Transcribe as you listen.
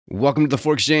Welcome to the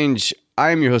Fork Exchange.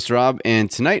 I am your host, Rob, and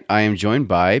tonight I am joined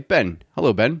by Ben.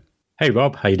 Hello, Ben. Hey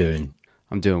Rob, how you doing?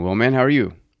 I'm doing well, man. How are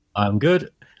you? I'm good.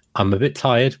 I'm a bit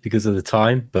tired because of the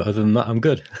time, but other than that, I'm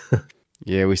good.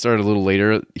 Yeah, we started a little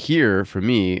later here for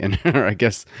me, and I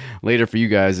guess later for you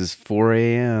guys is 4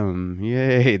 a.m.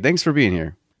 Yay. Thanks for being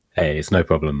here. Hey, it's no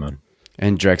problem, man.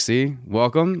 And Drexy,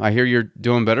 welcome. I hear you're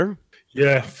doing better.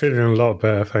 Yeah, feeling a lot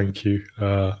better, thank you.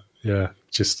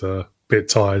 Just a bit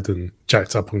tired and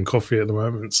jacked up on coffee at the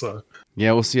moment. So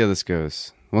yeah, we'll see how this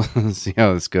goes. We'll see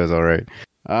how this goes. All right.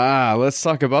 Let's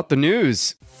talk about the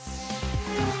news.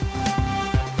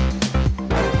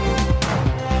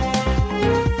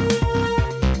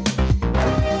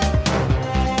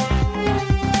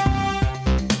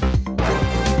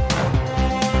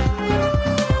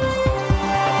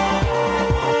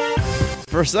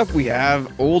 First up, we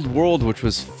have Old World, which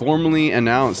was formally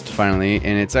announced finally,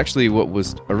 and it's actually what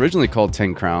was originally called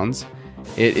 10 Crowns.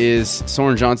 It is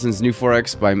Soren Johnson's new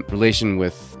 4X by relation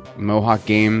with Mohawk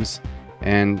Games,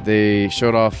 and they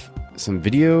showed off some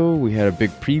video. We had a big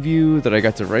preview that I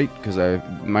got to write because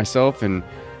myself and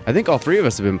I think all three of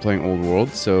us have been playing Old World,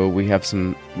 so we have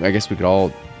some, I guess we could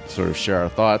all sort of share our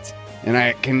thoughts. And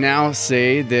I can now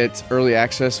say that early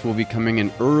access will be coming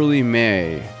in early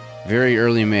May. Very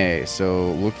early May,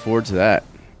 so look forward to that.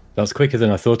 That's quicker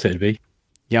than I thought it'd be.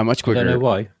 Yeah, much quicker. I don't know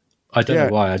why. I don't know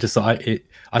why. I just thought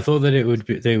I thought that it would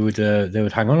be, they would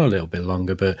hang on a little bit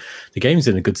longer, but the game's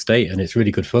in a good state and it's really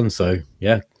good fun. So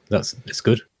yeah, it's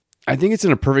good. I think it's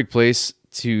in a perfect place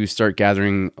to start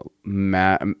gathering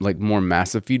more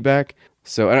massive feedback.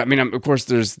 So I mean, of course,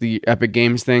 there's the Epic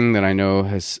Games thing that I know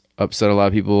has upset a lot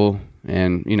of people,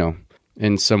 and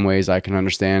in some ways I can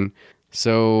understand.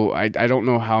 So I don't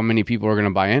know how many people are going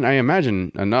to buy in. I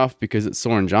imagine enough because it's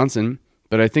Soren Johnson,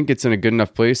 but I think it's in a good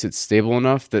enough place. It's stable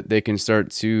enough that they can start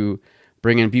to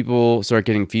bring in people, start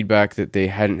getting feedback that they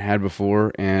hadn't had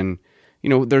before. And,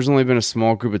 there's only been a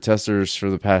small group of testers for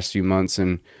the past few months.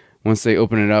 And once they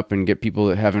open it up and get people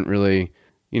that haven't really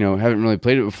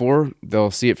played it before,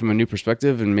 they'll see it from a new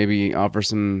perspective and maybe offer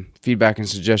some feedback and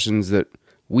suggestions that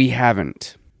we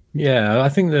haven't. Yeah, I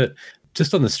think that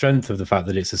just on the strength of the fact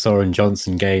that it's a Soren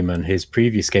Johnson game and his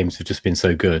previous games have just been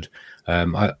so good,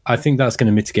 I think that's going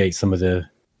to mitigate some of the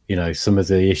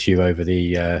issue over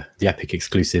the Epic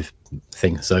exclusive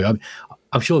thing. So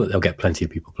I'm sure that they'll get plenty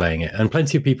of people playing it, and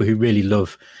plenty of people who really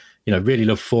love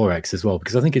 4X as well,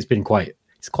 because I think it's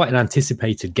quite an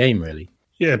anticipated game, really.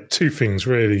 yeah, two things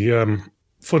really.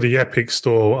 For the Epic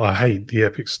Store, I hate the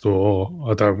Epic Store.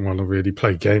 I don't want to really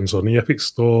play games on the Epic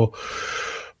Store.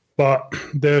 But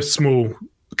they're a small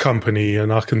company,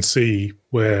 and I can see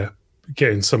where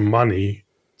getting some money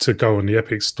to go on the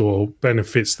Epic Store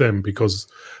benefits them because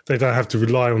they don't have to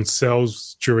rely on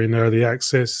sales during early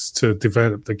access to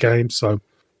develop the game. So,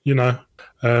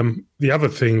 the other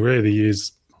thing really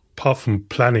is, apart from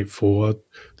Planet 4,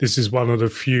 this is one of the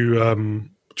few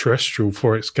terrestrial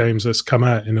 4X games that's come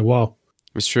out in a while.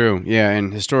 It's true. Yeah,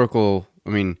 and historical,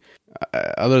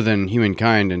 other than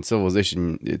Humankind and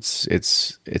Civilization, it's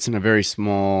in a very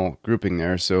small grouping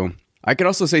there. So I could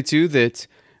also say too that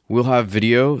we'll have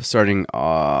video starting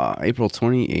April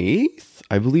 28th.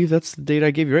 I believe that's the date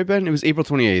I gave you, right, Ben? It was April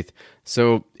 28th.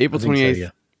 So April 28th.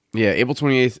 So, yeah, April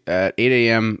 28th at 8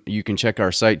 a.m. You can check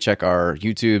our site, check our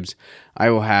YouTubes. I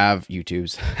will have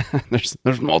YouTubes.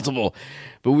 there's multiple,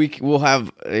 but we'll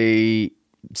have a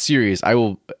series. I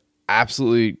will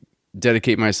absolutely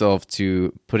dedicate myself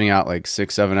to putting out like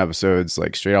 6-7 episodes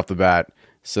like straight off the bat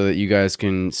so that you guys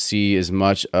can see as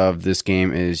much of this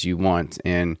game as you want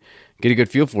and get a good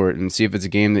feel for it and see if it's a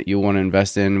game that you'll want to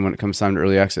invest in when it comes time to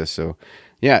early access. So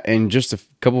yeah, in just a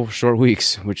couple short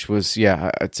weeks, which was,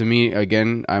 to me,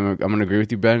 again, I'm going to agree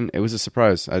with you, Ben. It was a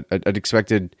surprise. I'd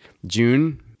expected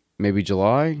June, maybe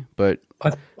July, but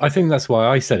I think that's why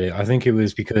I said it. I think it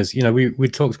was because, we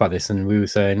talked about this and we were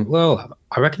saying, well,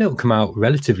 I reckon it'll come out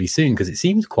relatively soon because it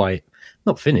seems quite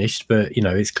not finished, but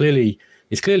it's clearly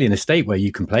in a state where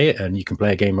you can play it and you can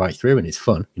play a game right through and it's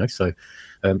fun, So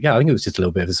I think it was just a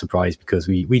little bit of a surprise because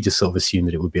we just sort of assumed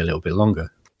that it would be a little bit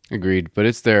longer. Agreed, but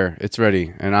it's there, it's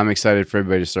ready, and I'm excited for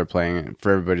everybody to start playing it,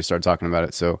 for everybody to start talking about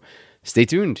it. So stay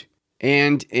tuned.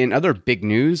 And in other big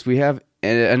news, we have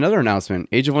another announcement: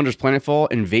 Age of Wonders Planetfall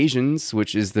Invasions,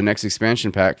 which is the next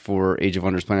expansion pack for Age of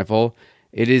Wonders Planetfall.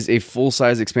 It is a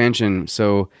full-size expansion,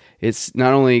 so it's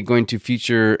not only going to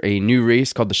feature a new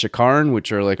race called the Shakarn,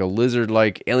 which are like a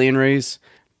lizard-like alien race,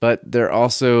 but there are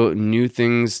also new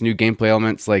things, new gameplay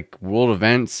elements like world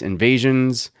events,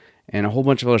 invasions, and a whole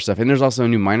bunch of other stuff. And there's also a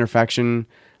new minor faction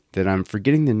that I'm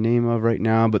forgetting the name of right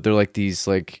now, but they're like these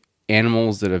like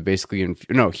animals that have basically,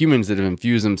 humans that have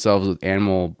infused themselves with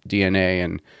animal DNA,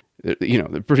 and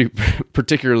they're pretty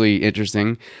particularly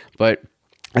interesting. But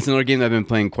that's another game that I've been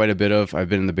playing quite a bit of. I've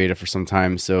been in the beta for some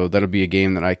time, so that'll be a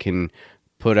game that I can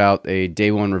put out a day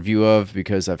one review of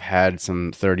because I've had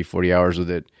some 30, 40 hours with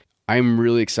it. I'm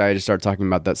really excited to start talking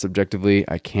about that subjectively.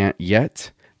 I can't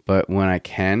yet, but when I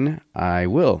can, I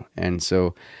will. And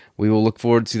so we will look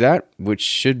forward to that, which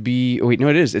should be... Oh, wait, no,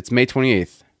 it is. It's May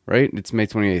 28th, right? It's May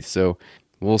 28th. So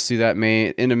we'll see that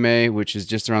end of May, which is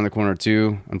just around the corner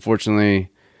too. Unfortunately,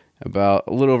 about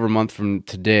a little over a month from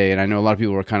today. And I know a lot of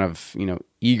people are kind of,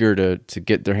 eager to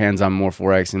get their hands on more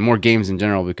 4X and more games in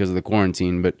general because of the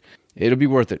quarantine, but it'll be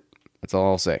worth it. That's all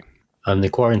I'll say. And the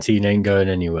quarantine ain't going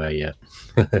anywhere yet.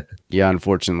 Yeah,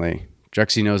 unfortunately.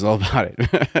 Drexy knows all about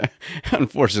it.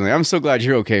 Unfortunately. I'm so glad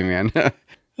you're okay, man.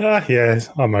 Yeah,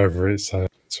 I'm over it, so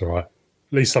it's all right. At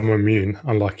least I'm immune,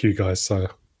 unlike you guys, so...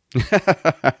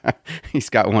 He's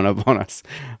got one up on us.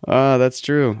 That's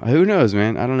true. Who knows,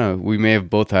 man? I don't know. We may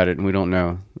have both had it and we don't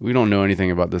know. We don't know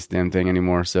anything about this damn thing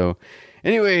anymore. So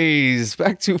anyways,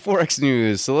 back to 4X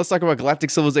news. So let's talk about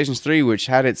Galactic Civilizations 3, which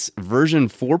had its version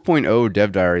 4.0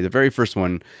 dev diary, the very first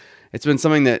one. It's been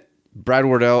something that Brad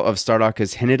Wardell of Stardock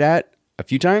has hinted at a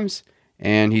few times,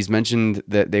 and he's mentioned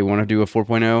that they want to do a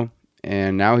 4.0,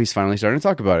 and now he's finally starting to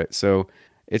talk about it. So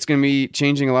it's going to be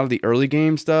changing a lot of the early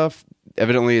game stuff.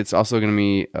 Evidently, it's also going to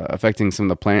be affecting some of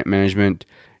the planet management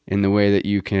in the way that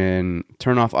you can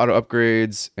turn off auto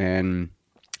upgrades, and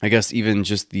I guess even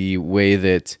just the way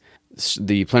that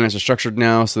the planets are structured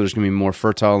now. So there's going to be more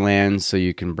fertile lands, so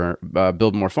you can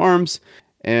build more farms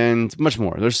and much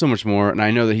more. There's so much more, and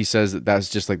I know that he says that that's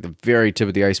just like the very tip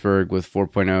of the iceberg with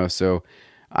 4.0. So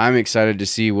I'm excited to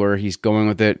see where he's going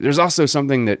with it. There's also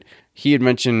something that he had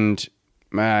mentioned.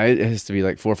 It has to be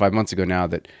like 4 or 5 months ago now,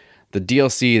 that the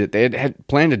DLC, that they had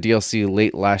planned a DLC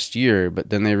late last year, but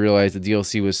then they realized the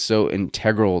DLC was so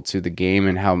integral to the game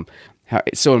and how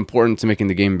it's so important to making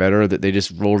the game better that they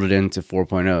just rolled it into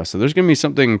 4.0. So there's going to be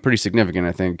something pretty significant,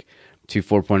 I think, to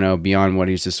 4.0 beyond what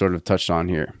he's just sort of touched on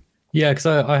here. Yeah, because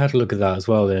I had a look at that as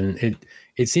well, and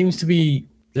it seems to be,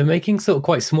 they're making sort of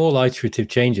quite small iterative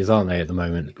changes, aren't they, at the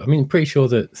moment? I mean, I'm pretty sure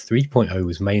that 3.0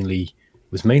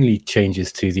 was mainly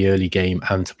changes to the early game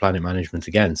and to planet management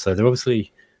again. So they're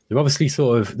obviously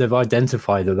they've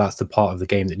identified that that's the part of the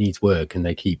game that needs work, and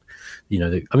they keep,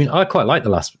 I quite like the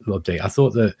last update. I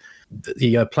thought that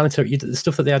the planetary, the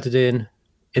stuff that they added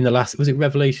in the last, was it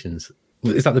Revelations?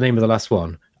 Is that the name of the last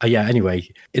one? Yeah. Anyway,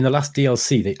 in the last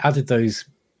DLC, they added those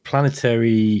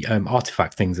planetary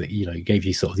artifact things that gave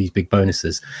you sort of these big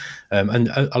bonuses, and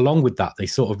along with that, they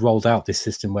sort of rolled out this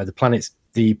system where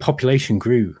the population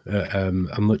grew at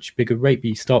a much bigger rate, but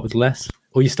you start with less.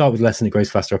 Or you start with less and it grows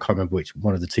faster. I can't remember which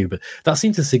one of the two, but that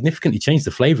seemed to significantly change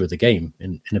the flavor of the game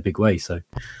in a big way. So,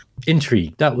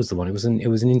 Intrigue, that was the one. It was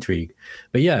an Intrigue,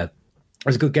 but yeah, it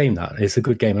was a good game. It's a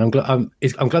good game, and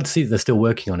I'm glad to see that they're still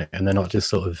working on it and they're not just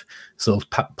sort of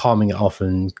palming it off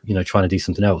and trying to do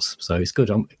something else. So it's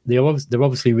good. They're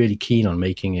obviously really keen on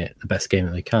making it the best game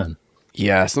that they can.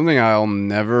 Yeah, something I'll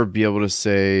never be able to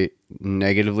say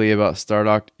negatively about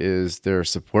Stardock is their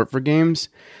support for games,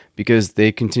 because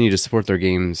they continue to support their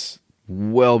games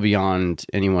well beyond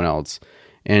anyone else.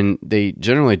 And they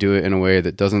generally do it in a way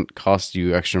that doesn't cost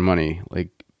you extra money, like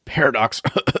Paradox.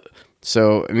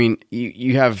 So, I mean,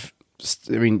 you have,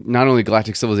 not only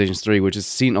Galactic Civilizations 3, which has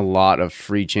seen a lot of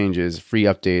free changes, free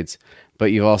updates,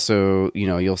 but you've also,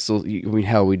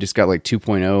 we just got like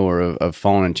 2.0 or of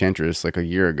Fallen Enchantress like a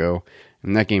year ago.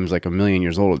 And that game's like 1 million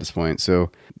years old at this point.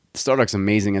 So Stardock's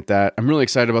amazing at that. I'm really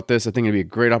excited about this. I think it'd be a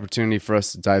great opportunity for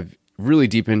us to dive really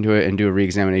deep into it and do a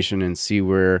re-examination and see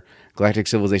where Galactic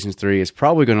Civilizations 3 is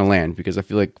probably going to land, because I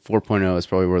feel like 4.0 is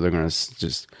probably where they're going to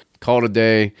just call it a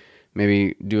day,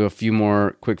 maybe do a few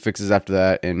more quick fixes after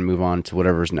that and move on to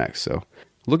whatever's next. So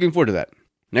looking forward to that.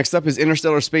 Next up is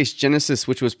Interstellar Space Genesis,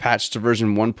 which was patched to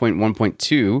version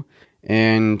 1.1.2.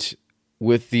 And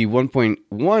with the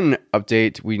 1.1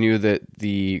 update, we knew that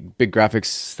the big graphics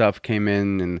stuff came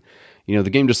in, and the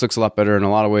game just looks a lot better in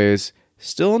a lot of ways.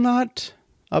 Still not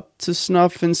up to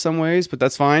snuff in some ways, but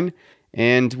that's fine.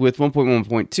 And with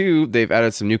 1.1.2, they've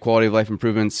added some new quality of life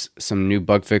improvements, some new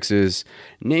bug fixes.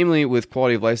 Namely, with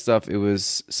quality of life stuff, it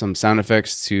was some sound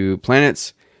effects to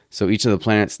planets. So each of the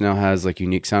planets now has like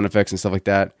unique sound effects and stuff like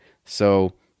that.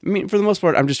 So, for the most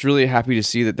part, I'm just really happy to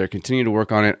see that they're continuing to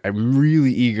work on it. I'm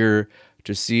really eager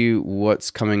to see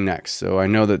what's coming next. So I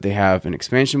know that they have an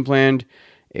expansion planned.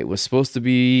 It was supposed to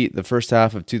be the first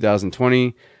half of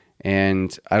 2020,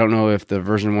 and I don't know if the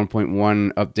version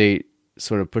 1.1 update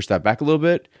sort of pushed that back a little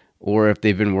bit, or if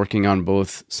they've been working on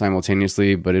both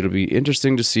simultaneously, but it'll be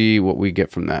interesting to see what we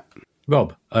get from that.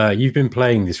 Rob, you've been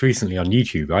playing this recently on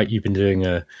YouTube, right? You've been doing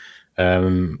a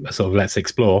sort of Let's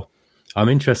Explore. I'm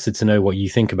interested to know what you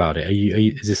think about it.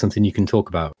 Is this something you can talk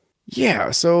about?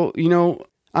 Yeah, so,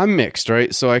 I'm mixed,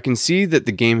 right? So I can see that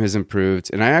the game has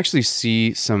improved, and I actually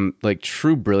see some like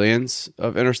true brilliance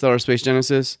of Interstellar Space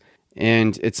Genesis,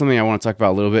 and it's something I want to talk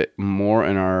about a little bit more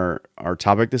in our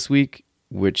topic this week,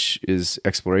 which is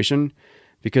exploration,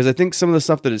 because I think some of the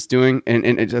stuff that it's doing, and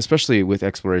especially with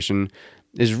exploration,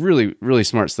 is really, really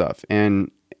smart stuff.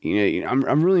 And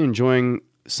I'm really enjoying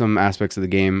some aspects of the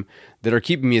game that are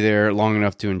keeping me there long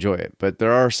enough to enjoy it. But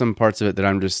there are some parts of it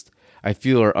that I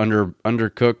feel are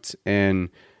undercooked and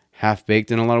half baked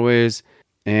in a lot of ways.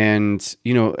 And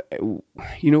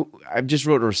I just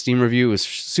wrote a Steam review. It was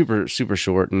super, super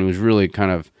short, and it was really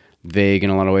kind of vague in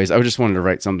a lot of ways. I just wanted to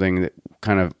write something that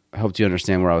kind of helped you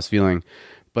understand where I was feeling.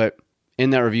 But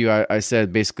in that review, I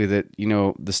said basically that,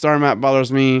 the star map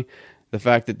bothers me. The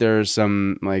fact that there's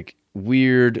some like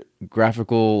weird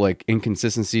graphical like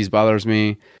inconsistencies bothers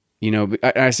me.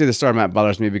 I say the star map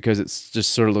bothers me because it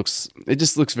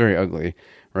just looks very ugly,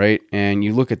 right? And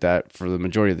you look at that for the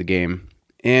majority of the game.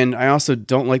 And I also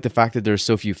don't like the fact that there's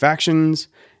so few factions,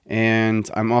 and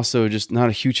I'm also just not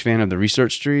a huge fan of the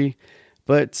research tree.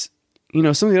 But, some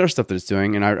of the other stuff that it's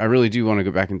doing, and I really do want to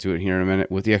go back into it here in a minute,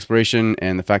 with the exploration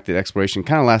and the fact that exploration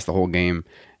kind of lasts the whole game,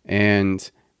 and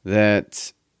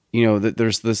that, that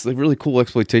there's this like really cool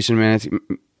exploitation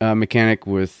mechanic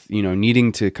with,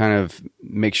 needing to kind of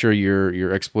make sure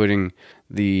you're exploiting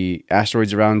the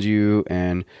asteroids around you,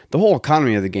 and the whole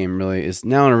economy of the game really is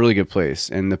now in a really good place,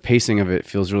 and the pacing of it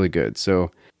feels really good.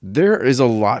 So there is a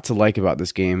lot to like about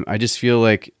this game. I just feel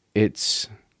like it's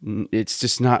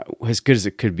just not as good as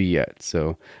it could be yet.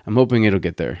 So I'm hoping it'll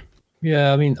get there.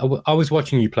 Yeah, I mean, I was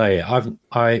watching you play it.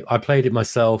 I played it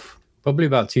myself probably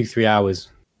about 2-3 hours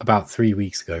about 3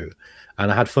 weeks ago,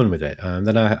 and I had fun with it.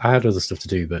 Then I had other stuff to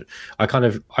do, but I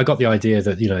got the idea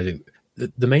that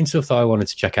the main stuff that I wanted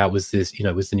to check out was this,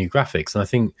 was the new graphics. And I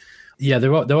think, yeah,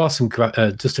 there are some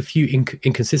just a few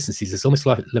inconsistencies. It's almost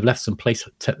like they've left some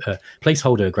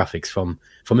placeholder graphics from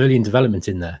early in development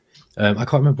in there. I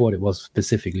can't remember what it was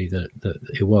specifically that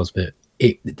it was, but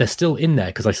they're still in there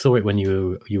because I saw it when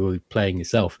you were playing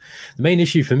yourself. The main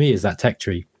issue for me is that tech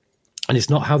tree. And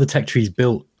it's not how the tech tree is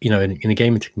built, in a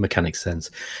game mechanics sense.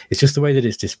 It's just the way that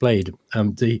it's displayed.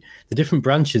 The different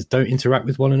branches don't interact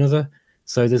with one another,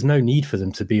 so there's no need for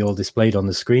them to be all displayed on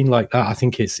the screen like that. I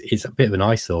think it's a bit of an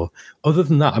eyesore. Other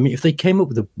than that, I mean, if they came up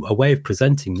with a way of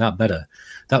presenting that better,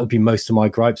 that would be most of my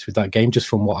gripes with that game, just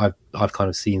from what I've kind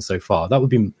of seen so far. That would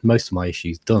be most of my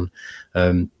issues done.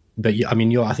 But yeah, I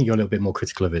mean, I think you're a little bit more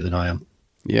critical of it than I am.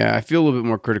 Yeah, I feel a little bit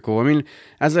more critical. I mean,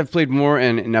 as I've played more,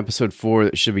 and in episode 4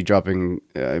 that should be dropping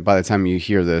by the time you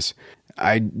hear this,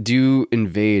 I do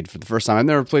invade for the first time. I've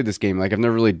never played this game. Like, I've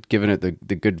never really given it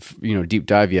the good, deep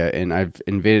dive yet. And I've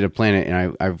invaded a planet,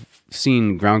 and I've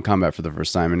seen ground combat for the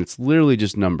first time, and it's literally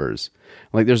just numbers.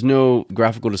 Like, there's no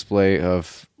graphical display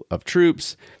of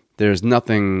troops. There's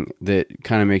nothing that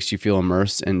kind of makes you feel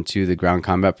immersed into the ground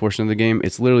combat portion of the game.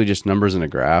 It's literally just numbers in a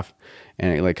graph,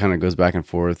 and it like kind of goes back and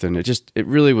forth. And it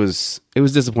was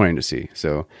disappointing to see.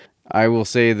 So I will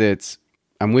say that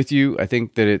I'm with you. I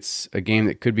think that it's a game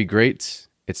that could be great.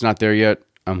 It's not there yet.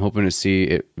 I'm hoping to see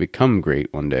it become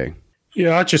great one day.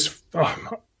 Yeah,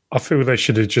 I feel they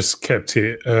should have just kept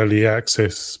it early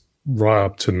access right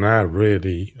up to now,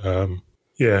 really.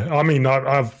 Yeah, I mean,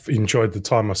 I've enjoyed the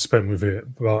time I spent with it,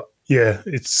 but yeah,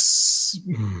 it's,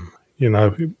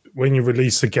 when you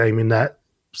release a game in that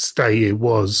state it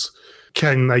was,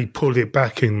 can they pull it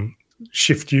back and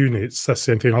shift units? That's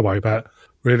the only thing I worry about,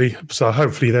 really. So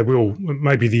hopefully they will.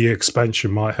 Maybe the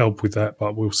expansion might help with that,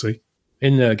 but we'll see.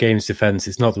 In the game's defense,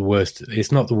 it's not the worst.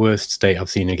 It's not the worst state I've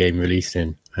seen a game released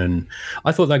in, and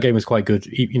I thought that game was quite good.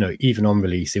 Even on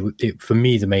release, it for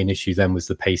me the main issue then was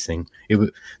the pacing.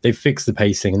 They fixed the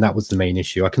pacing, and that was the main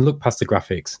issue. I can look past the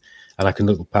graphics, and I can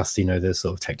look past the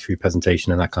sort of tech tree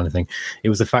presentation and that kind of thing. It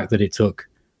was the fact that it took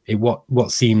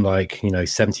what seemed like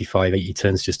 75, 80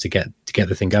 turns just to get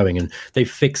the thing going, and they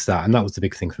fixed that, and that was the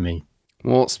big thing for me.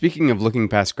 Well, speaking of looking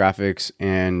past graphics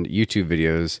and YouTube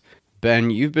videos,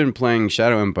 Ben, you've been playing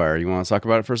Shadow Empire. You want to talk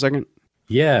about it for a second?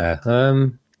 Yeah,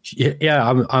 I'm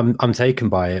taken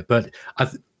by it, but I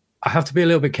have to be a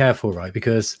little bit careful, right?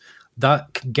 Because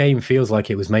that game feels like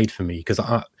it was made for me. Because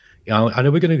I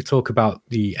know we're going to talk about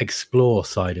the explore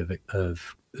side of it,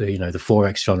 of the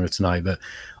 4X genre tonight, but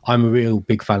I'm a real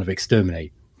big fan of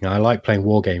Exterminate. I like playing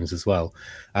war games as well,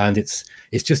 and it's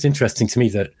just interesting to me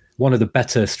that one of the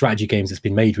better strategy games that's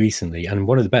been made recently, and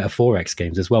one of the better 4X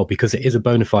games as well, because it is a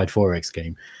bona fide 4X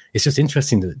game. It's just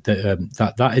interesting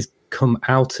that has come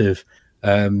out of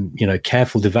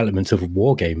careful development of a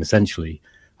war game, essentially.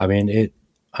 I mean,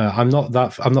 I'm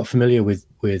not familiar with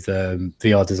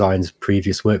VR Design's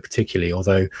previous work particularly,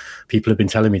 although people have been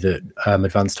telling me that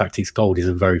Advanced Tactics Gold is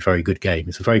a very, very good game.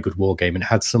 It's a very good war game, and it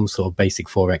had some sort of basic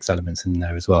 4X elements in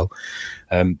there as well.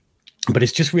 But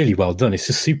it's just really well done. It's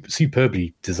just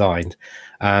superbly designed.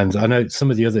 And I know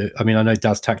some of the other, I know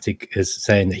Daz Tactic is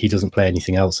saying that he doesn't play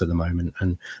anything else at the moment.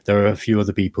 And there are a few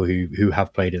other people who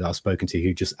have played it that I've spoken to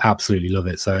who just absolutely love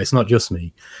it. So it's not just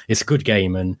me. It's a good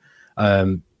game. And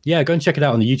go and check it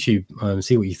out on the YouTube.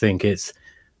 See what you think. It's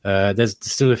there's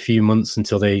still a few months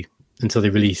until they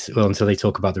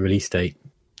talk about the release date.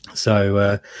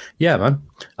 So man,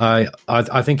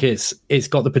 I think it's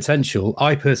got the potential.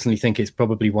 I personally think it's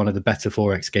probably one of the better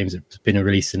 4X games that's been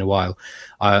released in a while.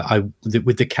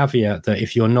 With the caveat that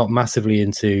if you're not massively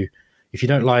if you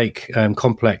don't like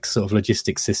complex sort of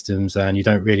logistics systems and you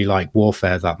don't really like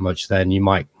warfare that much, then you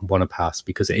might want to pass,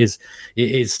 because it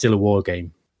is still a war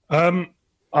game.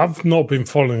 I've not been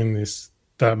following this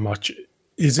that much.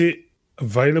 Is it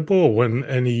available?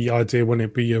 Any idea when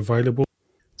it'll be available?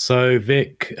 So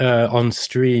Vic on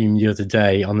stream the other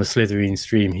day, on the Slytherin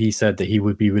stream, he said that he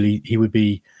would be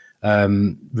revealing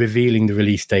the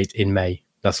release date in May.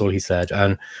 That's all he said.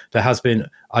 And there has been,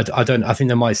 I think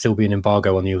there might still be an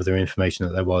embargo on the other information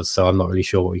that there was, so I'm not really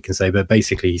sure what we can say. But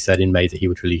basically, he said in May that he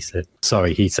would release it.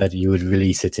 Sorry, he said he would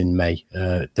release it in May.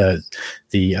 The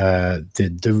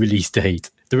release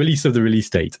date, the release of the release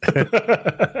date.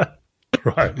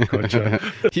 Right, gotcha.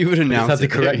 He would announce. I had to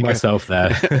correct myself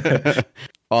there.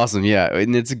 Awesome, yeah,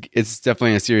 and it's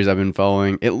definitely a series I've been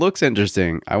following. It looks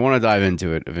interesting. I want to dive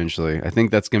into it eventually. I think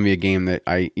that's going to be a game that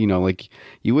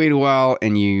you wait a while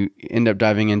and you end up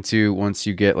diving into once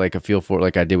you get like a feel for it,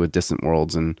 like I did with Distant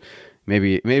Worlds, and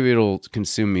maybe it'll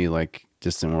consume me like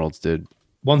Distant Worlds did.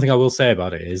 One thing I will say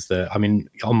about it is that,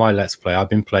 on my Let's Play, I've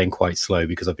been playing quite slow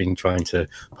because I've been trying to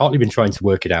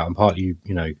work it out, and partly,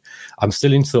 I'm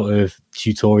still in sort of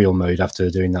tutorial mode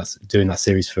after doing that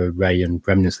series for Ray and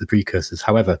Remnants of the Precursors.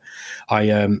 However,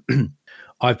 I've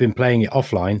been playing it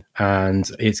offline, and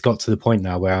it's got to the point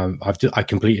now where I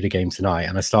completed a game tonight,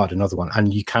 and I started another one,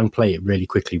 and you can play it really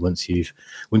quickly once you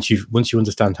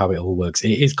understand how it all works.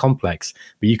 It is complex,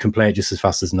 but you can play it just as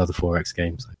fast as another 4X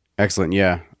game. So. Excellent.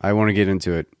 Yeah, I want to get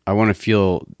into it. I want to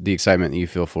feel the excitement that you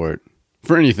feel for it.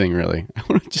 For anything, really. I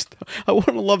want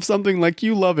to love something like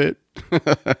you love it.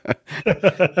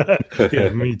 Yeah,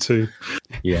 me too.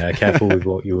 Yeah, careful with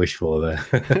what you wish for there.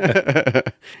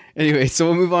 Anyway, so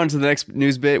we'll move on to the next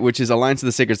news bit, which is Alliance of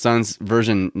the Sacred Sons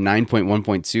version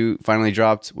 9.1.2 finally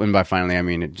dropped. When by finally, I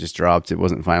mean it just dropped. It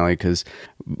wasn't finally because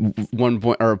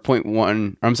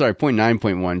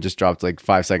 0.9.1 just dropped like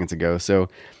 5 seconds ago. So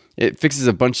it fixes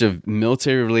a bunch of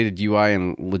military-related UI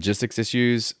and logistics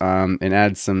issues, and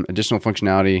adds some additional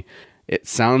functionality. It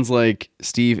sounds like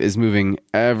Steve is moving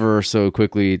ever so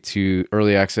quickly to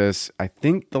early access. I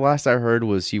think the last I heard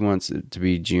was he wants it to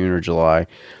be June or July.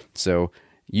 So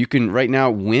you can right now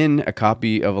win a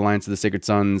copy of Alliance of the Sacred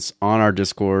Sons on our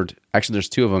Discord. Actually, there's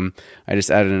 2 of them. I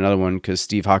just added another one because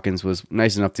Steve Hawkins was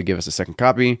nice enough to give us a second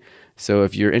copy. So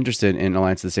if you're interested in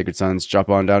Alliance of the Sacred Sons, drop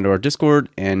on down to our Discord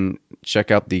and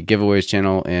check out the giveaways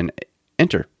channel and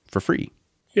enter for free.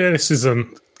 Yeah, this is a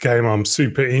game I'm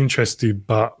super interested,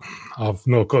 but I've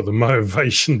not got the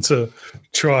motivation to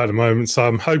try at the moment. So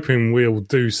I'm hoping we'll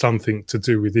do something to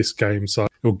do with this game, so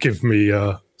it'll give me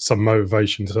some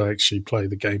motivation to actually play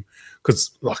the game, because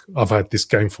I've had this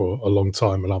game for a long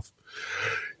time and I've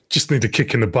just need a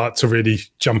kick in the butt to really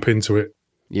jump into it.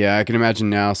 Yeah, I can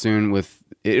imagine now soon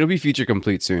it'll be feature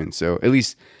complete soon. So at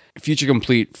least feature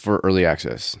complete for early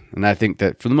access. And I think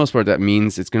that for the most part, that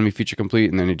means it's going to be feature complete,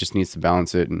 and then it just needs to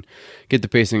balance it and get the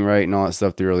pacing right and all that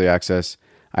stuff through early access.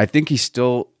 I think he's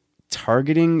still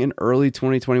targeting an early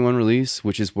 2021 release,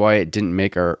 which is why it didn't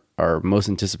make our most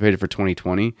anticipated for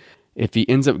 2020. If he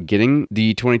ends up getting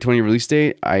the 2020 release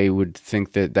date, I would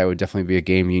think that would definitely be a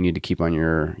game you need to keep on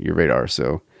your radar.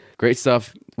 So great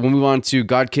stuff. We'll move on to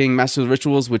God King Master of the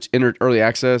Rituals, which entered early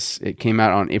access. It came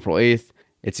out on April 8th.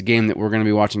 It's a game that we're going to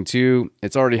be watching too.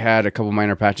 It's already had a couple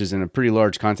minor patches and a pretty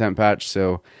large content patch,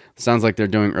 so it sounds like they're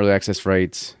doing early access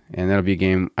right, and that'll be a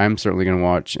game I'm certainly going to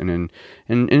watch and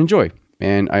enjoy.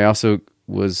 And I also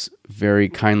was very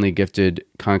kindly gifted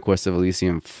Conquest of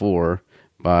Elysium 4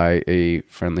 by a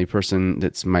friendly person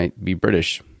that might be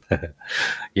British.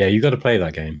 Yeah, you got to play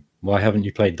that game. Why haven't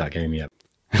you played that game yet?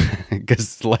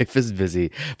 Because life is busy,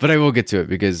 but I will get to it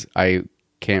because I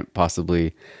can't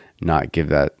possibly not give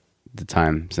that the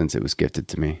time since it was gifted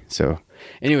to me. So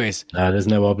anyways, there's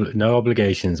no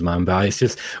obligations, man. But it's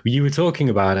just, you were talking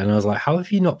about it and I was like, how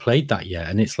have you not played that yet?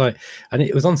 And it's like, and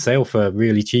it was on sale for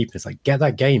really cheap. It's like, get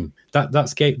that game.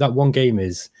 That one game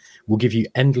will give you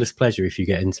endless pleasure if you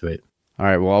get into it. All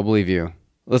right, well, I'll believe you.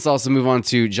 Let's also move on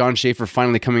to John Schaefer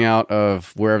finally coming out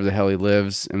of wherever the hell he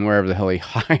lives and wherever the hell he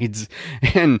hides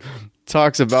and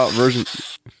talks about version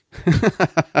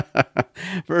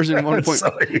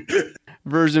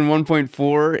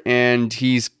 1.4, and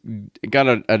he's got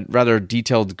a rather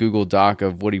detailed Google Doc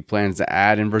of what he plans to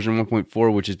add in version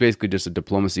 1.4, which is basically just a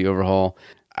diplomacy overhaul.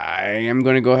 I am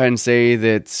going to go ahead and say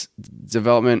that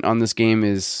development on this game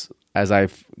is, as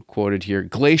I've quoted here,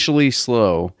 glacially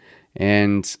slow.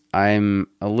 And I'm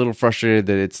a little frustrated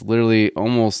that it's literally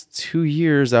almost 2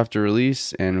 years after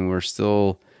release, and we're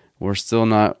still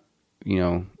not,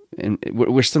 and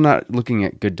we're still not looking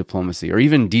at good diplomacy or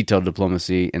even detailed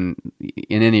diplomacy in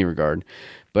any regard.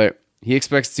 But he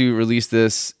expects to release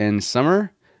this in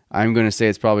summer. I'm going to say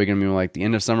it's probably going to be like the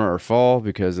end of summer or fall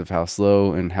because of how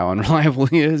slow and how unreliable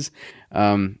he is.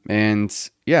 And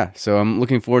yeah, so I'm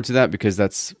looking forward to that because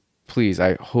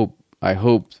I hope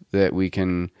that we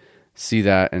can see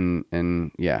that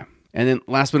and yeah. And then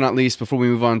last but not least, before we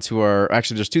move on to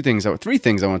there's three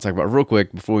things I want to talk about real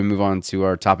quick before we move on to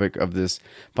our topic of this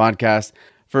podcast.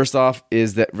 First off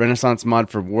is that Renaissance mod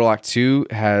for Warlock 2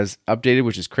 has updated,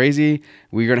 which is crazy.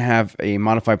 We're going to have a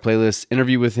modified playlist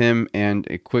interview with him and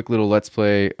a quick little let's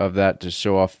play of that to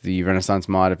show off the Renaissance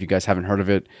mod if you guys haven't heard of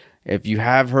it. If you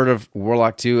have heard of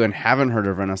Warlock 2 and haven't heard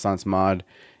of Renaissance mod,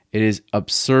 it is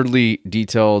absurdly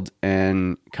detailed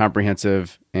and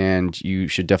comprehensive, and you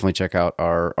should definitely check out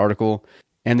our article.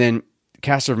 And then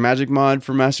Caster of Magic mod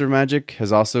for Master of Magic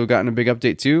has also gotten a big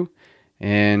update too.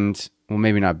 And, well,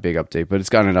 maybe not big update, but it's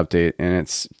gotten an update, and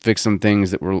it's fixed some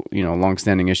things that were,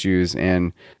 long-standing issues.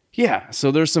 And yeah, so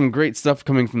there's some great stuff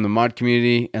coming from the mod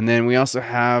community. And then we also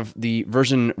have the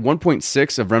version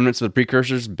 1.6 of Remnants of the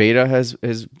Precursors beta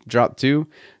has dropped too.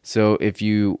 So if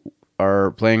you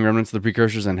are playing Remnants of the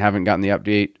Precursors and haven't gotten the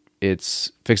update,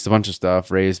 it's fixed a bunch of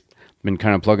stuff. Ray's been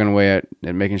kind of plugging away at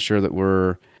making sure that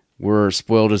we're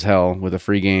spoiled as hell with a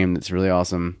free game that's really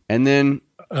awesome. And then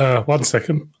 1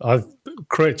 second, I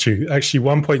correct you. Actually,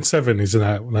 1.7 isn't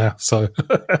out now, so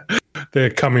they're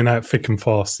coming out thick and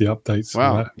fast. The updates.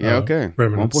 Wow. Yeah. Okay.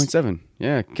 Remnants. 1.7.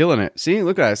 Yeah, killing it. See,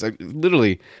 look at us. Like,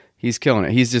 literally, he's killing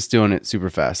it. He's just doing it super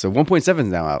fast. So 1.7 is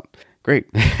now out. Great.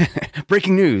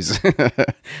 Breaking news.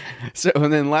 So,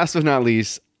 and then last but not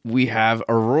least, we have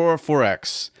Aurora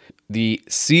 4X. The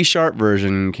C#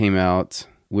 version came out,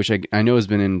 which I know has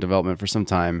been in development for some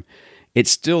time. It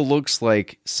still looks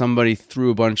like somebody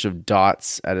threw a bunch of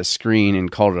dots at a screen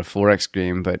and called it a 4X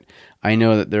game, but I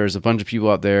know that there's a bunch of people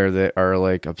out there that are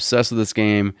like obsessed with this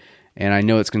game, and I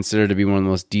know it's considered to be one of the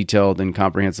most detailed and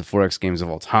comprehensive 4X games of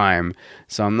all time,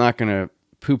 so I'm not going to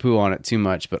poo-poo on it too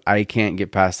much, but I can't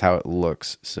get past how it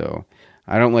looks. So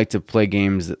I don't like to play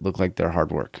games that look like they're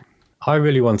hard work. I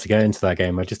really want to get into that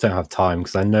game. I just don't have time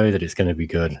because I know that it's going to be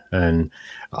good. And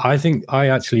I think I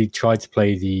actually tried to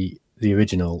play the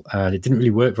original and it didn't really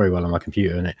work very well on my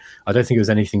computer. And I don't think it was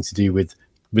anything to do with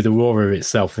Aurora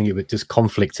itself. I think it just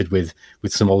conflicted with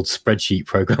some old spreadsheet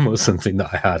program or something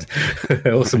that I had,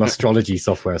 or some astrology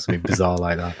software or something bizarre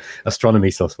like that, astronomy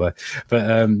software.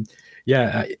 But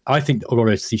yeah, I think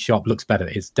Aurora C# looks better.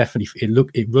 It's definitely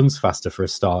it runs faster for a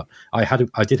start. I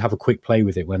did have a quick play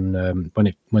with it when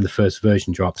the first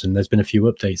version dropped, and there's been a few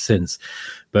updates since.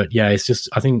 But yeah, it's just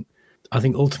I think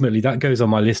ultimately that goes on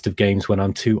my list of games when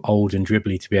I'm too old and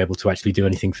dribbly to be able to actually do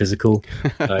anything physical.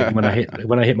 When I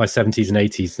hit my 70s and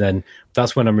 80s, then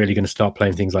that's when I'm really going to start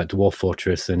playing things like Dwarf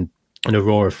Fortress and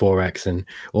Aurora 4X and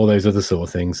all those other sort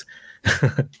of things.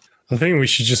 I think we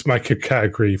should just make a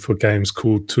category for games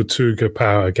called Tortuga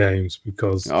Power games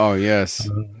because... Oh, yes.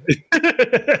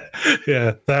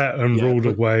 Yeah, that and Ruled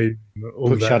Away.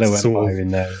 All that Shadow Empire in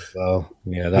there as well.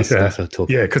 Yeah, that's a tough...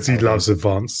 Yeah, because he loves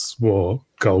Advanced War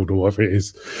Gold or whatever it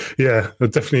is. Yeah,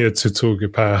 definitely a Tortuga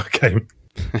Power game.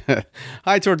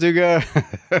 Hi, Tortuga.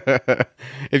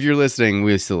 If you're listening,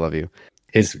 we still love you.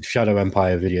 His Shadow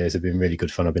Empire videos have been really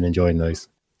good fun. I've been enjoying those.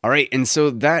 All right, and so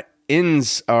that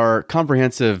ends our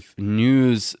comprehensive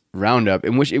news roundup,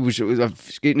 in which it was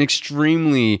an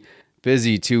extremely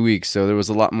busy 2 weeks. So there was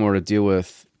a lot more to deal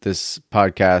with this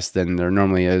podcast than there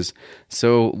normally is.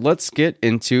 So let's get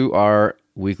into our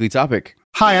weekly topic.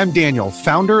 Hi, I'm Daniel,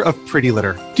 founder of Pretty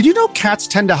Litter. Did you know cats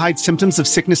tend to hide symptoms of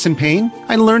sickness and pain?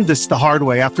 I learned this the hard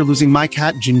way after losing my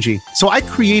cat, Gingy. So I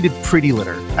created Pretty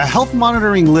Litter, a health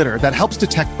monitoring litter that helps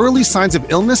detect early signs of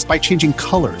illness by changing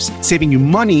colors, saving you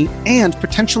money and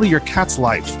potentially your cat's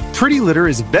life. Pretty Litter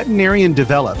is veterinarian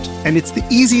developed, and it's the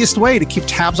easiest way to keep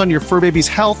tabs on your fur baby's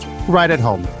health right at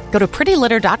home. Go to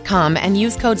prettylitter.com and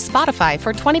use code SPOTIFY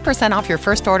for 20% off your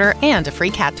first order and a free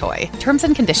cat toy. Terms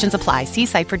and conditions apply. See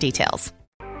site for details.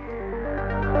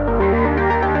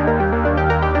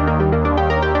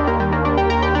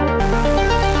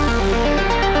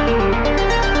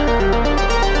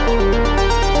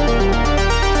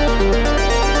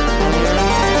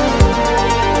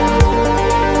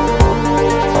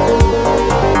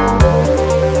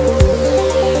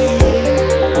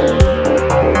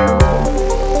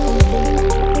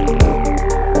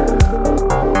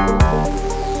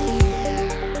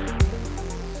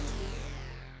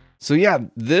 So yeah,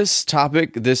 this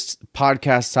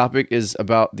podcast topic is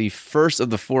about the first of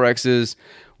the 4Xs,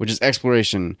 which is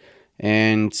exploration.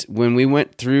 And when we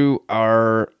went through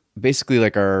our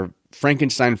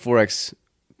Frankenstein 4X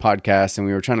podcast and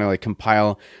we were trying to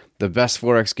compile the best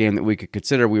 4X game that we could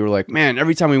consider, we were like, man,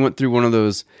 every time we went through one of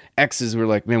those X's, we were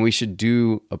like, man, we should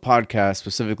do a podcast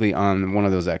specifically on one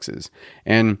of those X's.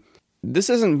 And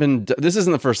this isn't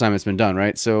the first time it's been done,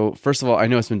 right? So first of all, I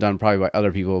know it's been done probably by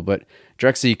other people, but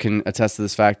Drexy can attest to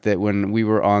this fact that when we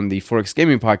were on the 4X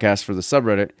Gaming podcast for the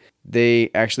subreddit,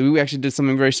 we actually did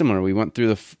something very similar. We went through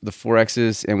the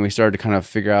 4Xs and we started to kind of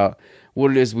figure out what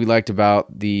it is we liked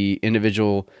about the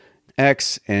individual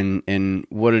X and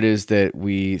what it is that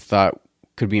we thought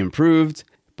could be improved.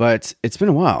 But it's been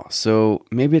a while, so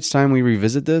maybe it's time we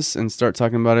revisit this and start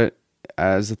talking about it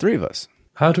as the three of us.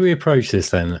 How do we approach this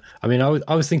then? I mean,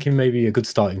 I was thinking maybe a good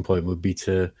starting point would be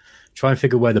to try and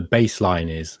figure where the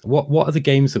baseline is. What are the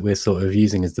games that we're sort of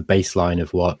using as the baseline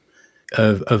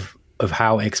of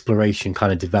how exploration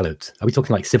kind of developed? Are we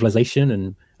talking like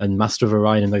Civilization and Master of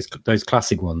Orion and those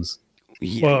classic ones?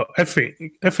 Yeah. Well,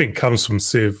 everything comes from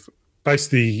Civ.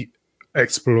 Basically,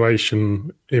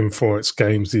 exploration in 4X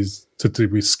games is to do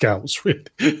with scouts, really.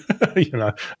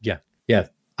 Yeah,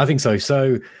 I think so.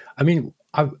 So, I mean,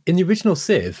 in the original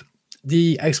Civ,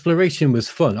 the exploration was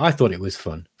fun. I thought it was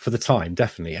fun for the time,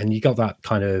 definitely. And you got that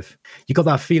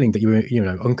feeling that you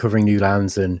were, uncovering new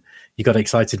lands, and you got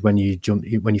excited when you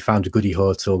found a goodie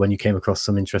hut or when you came across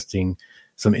some interesting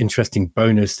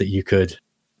bonus that you could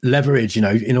leverage,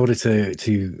 in order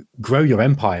to grow your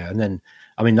empire. And then,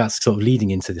 I mean, that's sort of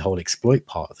leading into the whole exploit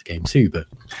part of the game too.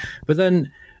 But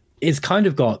then it's kind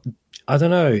of got, I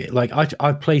don't know, like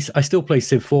I still play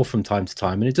Civ 4 from time to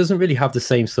time, and it doesn't really have the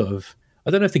same sort of,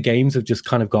 I don't know if the games have just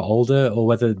kind of got older or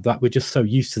whether that we're just so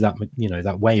used to that,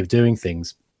 that way of doing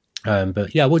things.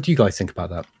 But yeah, what do you guys think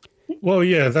about that? Well,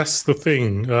 yeah, that's the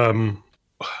thing.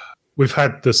 We've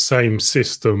had the same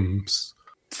systems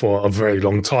for a very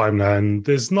long time now, and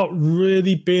there's not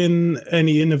really been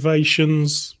any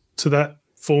innovations to that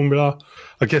formula.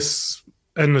 I guess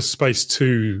Endless Space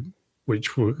 2,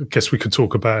 which I guess we could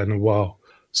talk about in a while,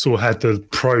 sort of had the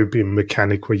probing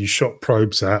mechanic where you shot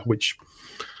probes out, which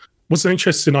was an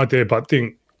interesting idea, but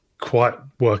didn't quite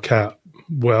work out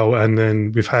well. And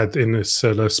then we've had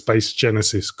Interstellar Space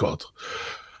Genesis, God,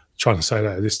 trying to say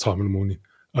that at this time in the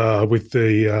morning, with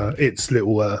its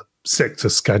little sector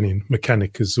scanning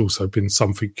mechanic has also been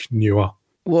something newer.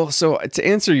 Well, so to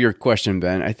answer your question,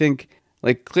 Ben, I think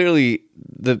clearly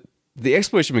the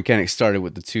exploration mechanic started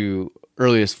with the two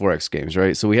earliest 4X games,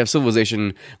 right? So we have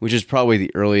Civilization, which is probably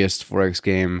the earliest 4X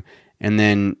game, and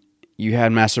then you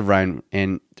had Master of Orion.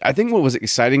 And I think what was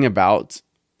exciting about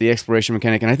the exploration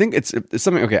mechanic, and I think it's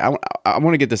something, okay, I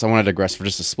want to get this, I want to digress for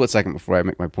just a split second before I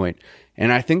make my point.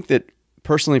 And I think that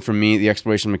personally for me, the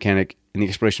exploration mechanic and the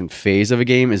exploration phase of a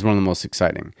game is one of the most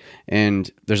exciting.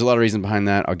 And there's a lot of reasons behind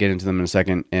that. I'll get into them in a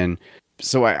second. And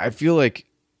so I feel like,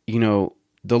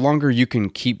 the longer you can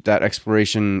keep that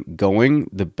exploration going,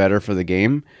 the better for the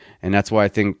game. And that's why I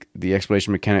think the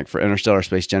exploration mechanic for Interstellar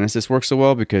Space Genesis works so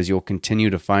well, because you'll continue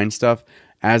to find stuff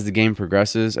as the game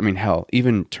progresses. I mean, hell,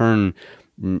 even turn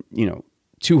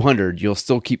 200, you'll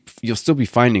still be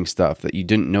finding stuff that you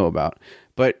didn't know about.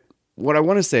 But what I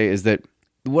want to say is that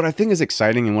what I think is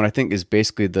exciting and what I think is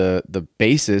basically the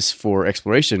basis for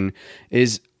exploration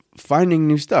is finding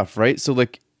new stuff, right? So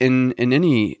like in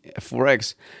any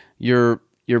 4X, you're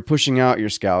pushing out your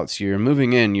scouts, you're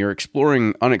moving in, you're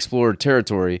exploring unexplored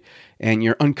territory, and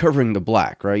you're uncovering the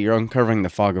black, right? You're uncovering the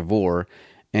fog of war,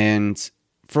 and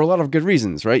for a lot of good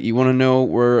reasons, right? You want to know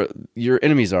where your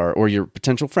enemies are or your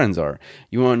potential friends are.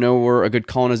 You want to know where a good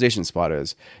colonization spot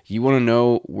is. You want to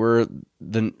know where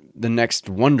the next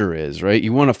wonder is, right?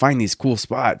 You want to find these cool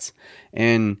spots,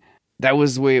 and that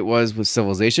was the way it was with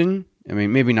Civilization. I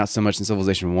mean, maybe not so much in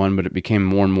Civilization 1, but it became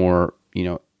more and more,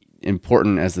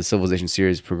 important as the Civilization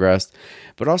series progressed,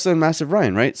 but also in Mass of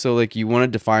Orion, right? So like you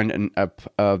wanted to find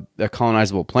a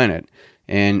colonizable planet,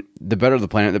 and the better the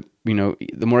planet,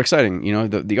 the more exciting,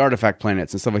 the artifact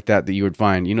planets and stuff like that you would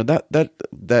find,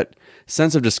 that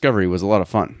sense of discovery was a lot of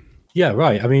fun. Yeah,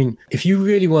 right. I mean, if you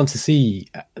really want to see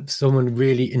someone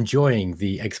really enjoying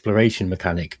the exploration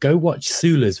mechanic, go watch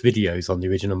Sula's videos on the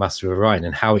original Master of Orion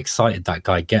and how excited that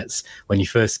guy gets when he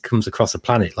first comes across a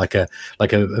planet, like a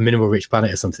mineral rich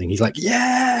planet or something. He's like,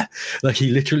 yeah, like he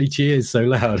literally cheers so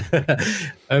loud.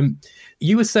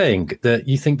 You were saying that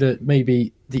you think that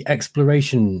maybe the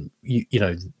exploration,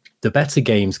 the better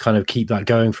games kind of keep that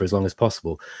going for as long as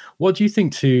possible. What do you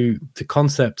think to the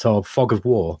concept of fog of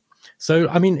war? So,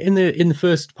 I mean, in the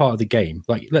first part of the game,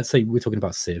 like let's say we're talking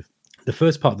about Civ, the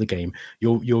first part of the game,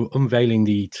 you're unveiling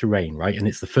the terrain, right? And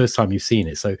it's the first time you've seen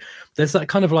it. So there's that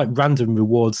kind of like random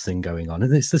rewards thing going on.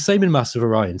 And it's the same in Master of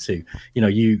Orion too.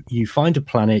 You find a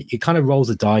planet, it kind of rolls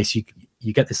a dice,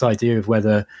 you get this idea of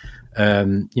whether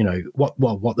what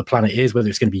the planet is, whether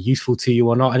it's going to be useful to you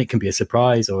or not, and it can be a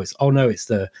surprise, or it's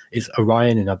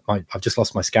Orion and I've just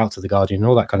lost my scout to the Guardian and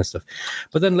all that kind of stuff.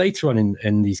 But then later on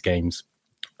in these games,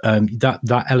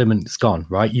 that element is gone,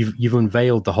 right? You've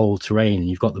unveiled the whole terrain and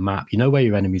you've got the map, you know where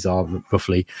your enemies are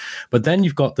roughly, but then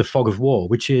you've got the fog of war,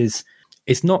 which is,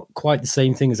 it's not quite the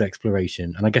same thing as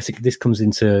exploration, and I guess this comes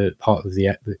into part of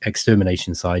the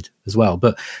extermination side as well.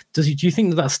 But do you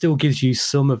think that still gives you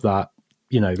some of that,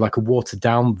 like a watered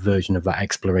down version of that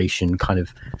exploration kind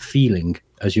of feeling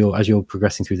as you're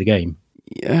progressing through the game?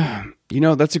 Yeah,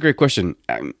 that's a great question.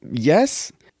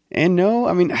 Yes and no.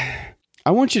 I mean,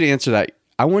 I want you to answer that.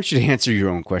 I want you to answer your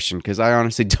own question, because I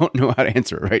honestly don't know how to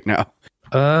answer it right now.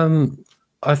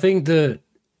 I think that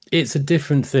it's a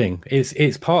different thing.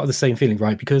 It's part of the same feeling,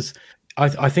 right? Because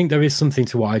I think there is something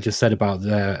to what I just said about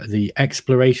the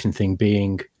exploration thing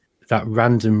being that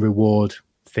random reward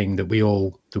thing that we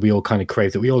all kind of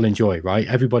crave, that we all enjoy, right?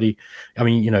 Everybody, I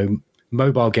mean,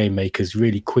 mobile game makers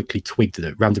really quickly twigged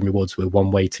that random rewards were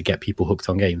one way to get people hooked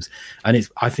on games, and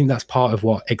I think that's part of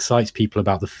what excites people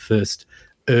about the first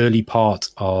early part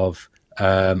of the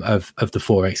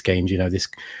 4X games. This,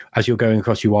 as you're going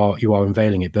across, you are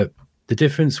unveiling it. But the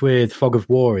difference with Fog of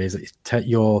War is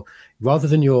you're not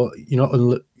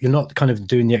kind of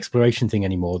doing the exploration thing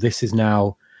anymore. This is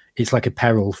now, it's like a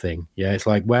peril thing. Yeah, it's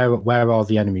like where are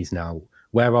the enemies now?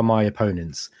 Where are my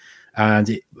opponents?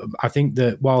 And I think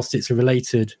that whilst it's a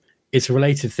related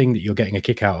thing that you're getting a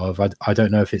kick out of, I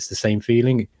don't know if it's the same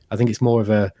feeling. I think it's more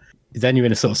of then you're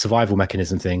in a sort of survival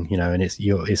mechanism thing, and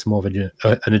it's more of an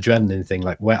adrenaline thing.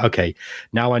 Like, okay,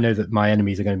 now I know that my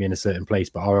enemies are going to be in a certain place,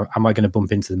 but am I going to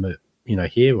bump into them,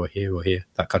 here or here or here,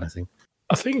 that kind of thing.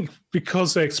 I think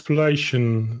because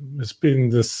exploration has been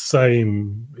the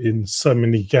same in so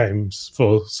many games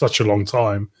for such a long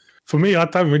time, for me, I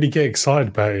don't really get excited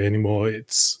about it anymore.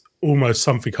 It's almost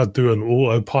something I do on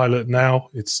autopilot now.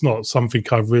 It's not something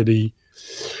I really...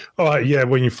 All right, yeah,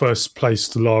 when you first play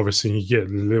Stellaris and you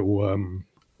get little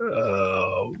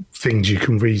things you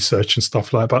can research and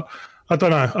stuff like that. But I don't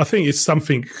know. I think it's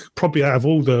something probably out of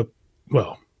all the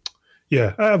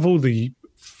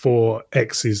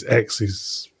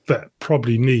 4X's that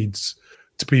probably needs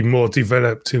to be more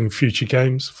developed in future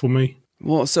games for me.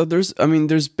 Well, so there's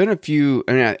been a few,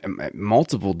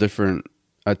 multiple different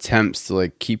attempts to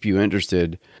like keep you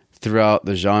interested throughout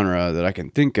the genre that I can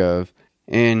think of.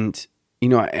 And,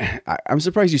 I'm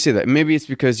surprised you say that. Maybe it's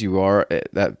because you are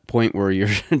at that point where you're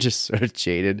just sort of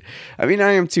jaded. I mean,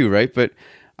 I am too, right? But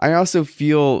I also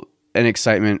feel an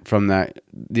excitement from the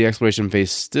exploration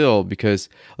phase still, because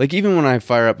like even when I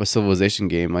fire up a Civilization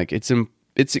game, like it's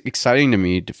exciting to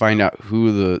me to find out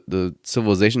who the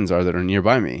civilizations are that are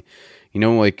nearby me.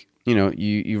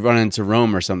 You run into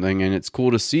Rome or something, and it's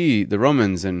cool to see the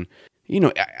Romans, and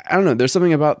I don't know, there's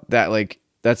something about that, like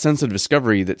that sense of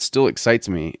discovery that still excites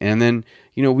me. And then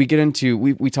we get into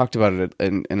we talked about it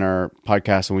in our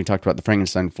podcast when we talked about the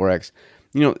Frankenstein 4X,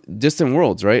 distant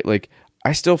worlds, right? Like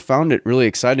I still found it really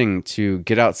exciting to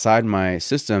get outside my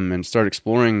system and start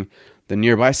exploring the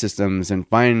nearby systems and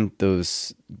find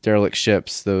those derelict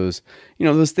ships, those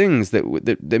things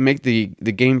that make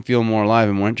the game feel more alive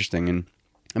and more interesting. And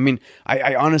I mean,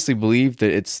 I honestly believe that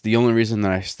it's the only reason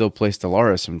that I still play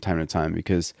Stellaris from time to time,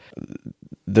 because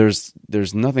there's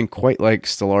nothing quite like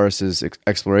Stellaris's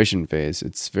exploration phase.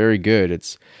 It's very good.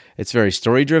 It's very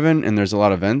story driven, and there's a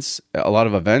lot of events.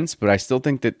 But I still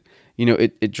think that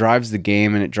it drives the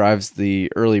game, and it drives the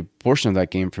early portion of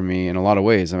that game for me in a lot of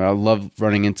ways. I mean, I love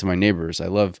running into my neighbors. I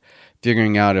love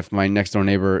figuring out if my next door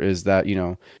neighbor is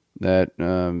whatever,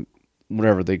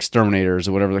 the exterminators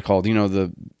or whatever they're called.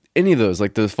 Any of those,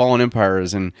 like the fallen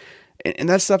empires, and and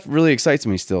that stuff really excites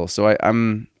me still. So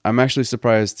I'm actually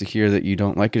surprised to hear that you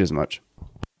don't like it as much.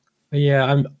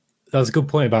 Yeah, that's a good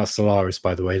point about Solaris,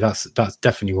 by the way. That's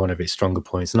definitely one of its stronger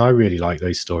points, and I really like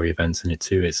those story events in it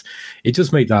too. It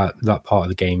does make that part of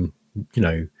the game,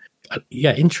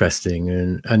 interesting,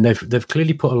 and they've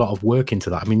clearly put a lot of work into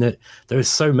that. I mean, there are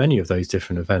so many of those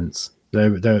different events.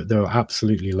 There are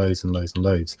absolutely loads and loads and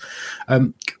loads.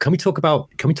 Can we talk about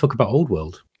Old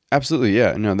World? Absolutely,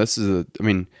 yeah. No,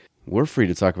 we're free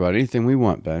to talk about anything we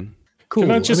want, Ben. Cool.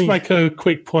 Can I just make a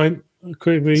quick point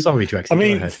quickly? Sorry, Drexy.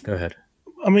 Go ahead.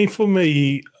 I mean, for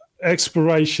me,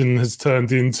 exploration has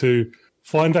turned into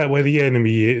find out where the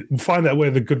enemy is, find out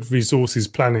where the good resources,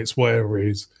 planets, whatever it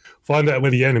is, find out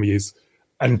where the enemy is,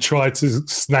 and try to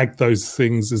snag those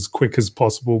things as quick as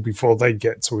possible before they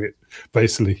get to it,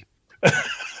 basically.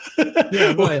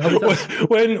 Yeah, right.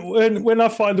 When I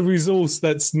find a resource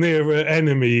that's near an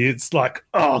enemy, it's like,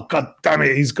 oh, God damn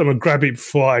it, he's going to grab it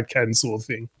before I can, sort of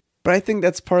thing. But I think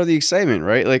that's part of the excitement,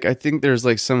 right? Like, I think there's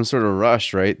like some sort of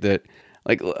rush, right? That,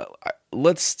 like,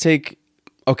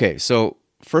 so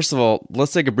first of all,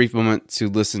 let's take a brief moment to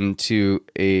listen to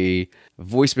a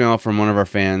voicemail from one of our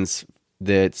fans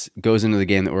that goes into the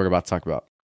game that we're about to talk about.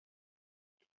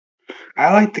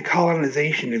 I like the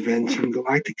colonization events from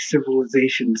Galactic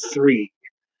Civilization 3.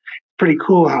 Pretty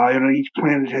cool how each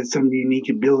planet has some unique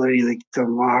ability that gets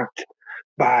unlocked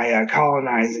by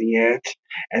colonizing it,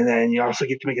 and then you also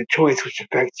get to make a choice which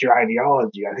affects your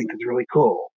ideology. I think that's really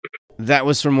cool. That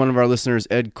was from one of our listeners,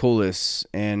 Ed Colis,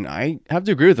 and I have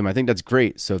to agree with him. I think that's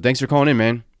great. So thanks for calling in,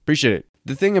 man. Appreciate it.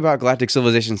 The thing about Galactic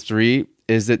Civilizations 3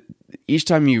 is that each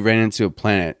time you ran into a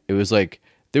planet, it was like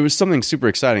there was something super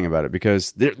exciting about it,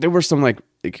 because there were some like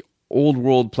old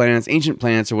world planets, ancient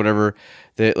planets or whatever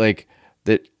that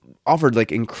offered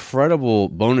like incredible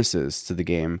bonuses to the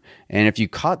game. And if you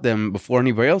caught them before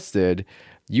anybody else did,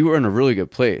 you were in a really good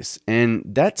place. And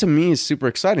that to me is super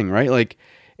exciting, right? Like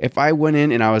if I went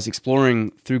in and I was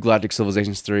exploring through Galactic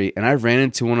Civilizations 3 and I ran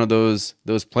into one of those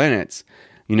planets,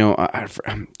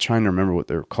 I'm trying to remember what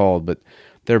they're called, but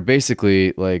they're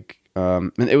basically like,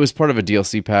 it was part of a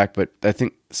DLC pack, but I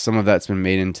think some of that's been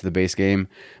made into the base game.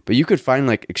 But you could find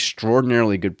like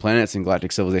extraordinarily good planets in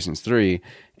Galactic Civilizations 3,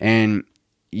 and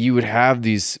you would have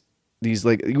these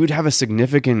like, you would have a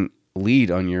significant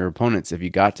lead on your opponents if you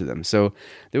got to them. So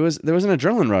there was an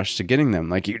adrenaline rush to getting them.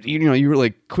 Like you were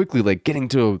like quickly like getting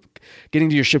to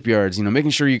your shipyards,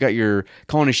 making sure you got your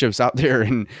colony ships out there,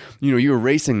 and you were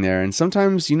racing there. And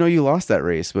sometimes you lost that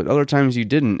race, but other times you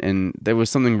didn't, and there was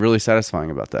something really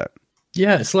satisfying about that.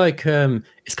 Yeah, it's like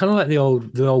it's kind of like the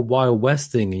old Wild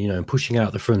West thing, and pushing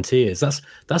out the frontiers.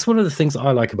 That's one of the things that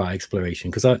I like about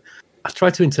exploration, because I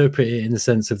try to interpret it in the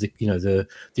sense of the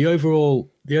overall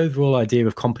idea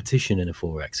of competition in a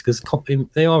 4X, because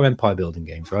they are empire building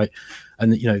games, right?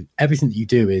 And everything that you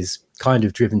do is kind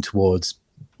of driven towards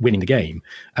winning the game.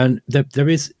 And there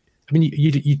is, I mean,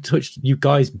 you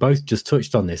guys both just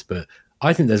touched on this, but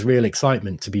I think there's real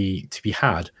excitement to be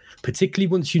had, particularly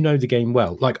once you know the game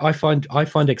well. Like I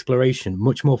find exploration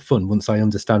much more fun once I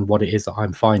understand what it is that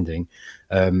I'm finding.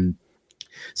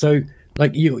 So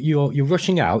like you're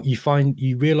rushing out,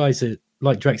 you realize that,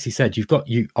 like Drexy said, you've got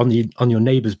on your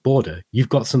neighbor's border, you've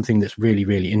got something that's really,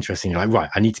 really interesting. You're like, right,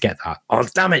 I need to get that. Oh,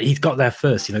 damn it, he's got there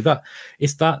first.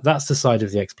 That's the side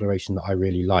of the exploration that I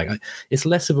really like. It's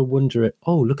less of a wonder at,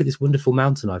 oh, look at this wonderful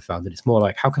mountain I found. And it's more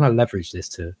like, how can I leverage this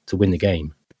to win the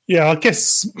game? Yeah, I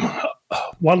guess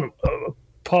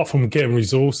apart from getting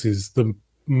resources, the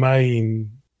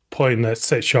main point that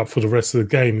sets you up for the rest of the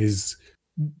game is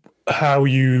how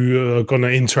you are going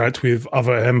to interact with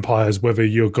other empires, whether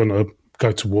you're going to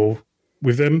go to war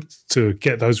with them to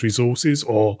get those resources,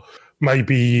 or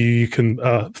maybe you can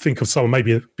think of someone,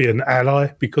 maybe be an ally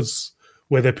because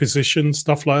where they're positioned,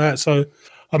 stuff like that. So,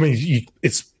 I mean,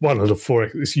 it's one of the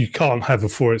 4X. You can't have a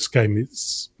 4X game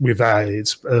without it.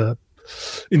 It's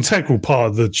integral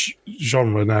part of the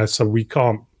genre now, so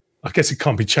I guess it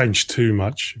can't be changed too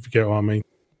much, if you get what I mean.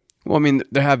 Well, I mean,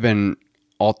 there have been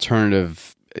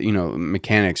alternative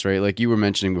mechanics, right? Like you were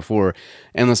mentioning before,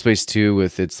 Endless Space 2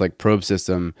 with its like probe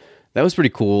system, that was pretty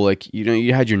cool. Like,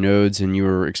 you had your nodes and you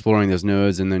were exploring those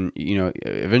nodes, and then,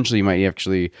 eventually you might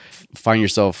actually find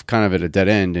yourself kind of at a dead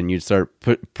end, and you'd start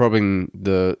probing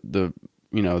the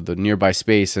nearby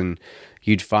space, and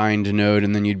you'd find a node,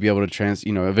 and then you'd be able to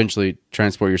eventually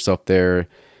transport yourself there.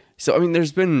 So, I mean,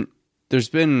 there's been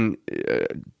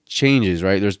changes,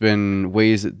 right? There's been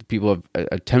ways that people have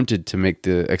attempted to make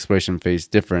the exploration phase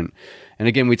different. And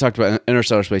again, we talked about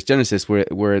Interstellar Space Genesis,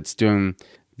 where it's doing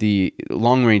the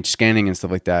long range scanning and stuff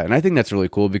like that. And I think that's really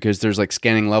cool, because there's like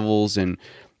scanning levels, and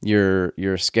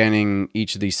you're scanning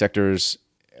each of these sectors,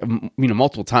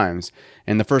 multiple times.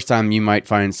 And the first time you might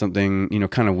find something,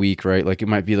 kind of weak, right? Like it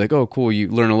might be like, oh, cool, you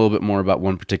learn a little bit more about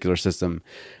one particular system.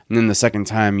 And then the second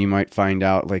time you might find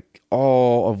out like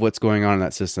all of what's going on in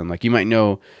that system. Like you might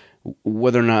know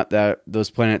whether or not that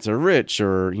those planets are rich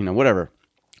or, whatever.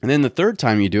 And then the third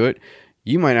time you do it,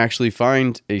 you might actually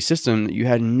find a system that you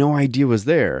had no idea was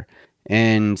there.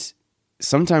 And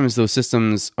sometimes those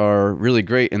systems are really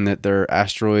great in that they're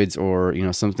asteroids or,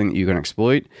 something that you can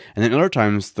exploit. And then other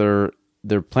times they're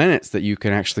planets that you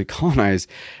can actually colonize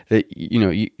that,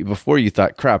 before you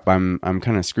thought, crap, I'm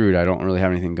kind of screwed. I don't really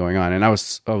have anything going on. And I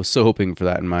was so hoping for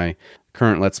that in my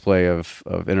current Let's Play of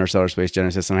Interstellar Space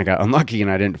Genesis, and I got unlucky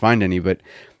and I didn't find any. But,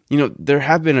 there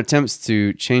have been attempts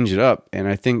to change it up. And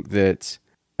I think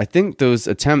those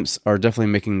attempts are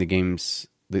definitely making the games,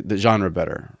 the genre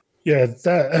better. Yeah,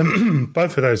 that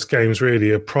both of those games really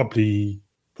are probably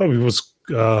was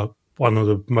one of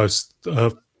the most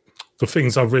the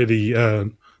things I really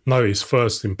noticed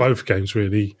first in both games.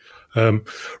 Really,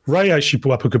 Ray actually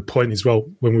brought up a good point as well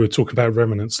when we were talking about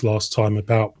Remnants last time,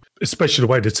 about especially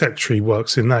the way the tech tree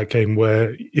works in that game,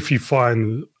 where if you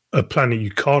find a planet you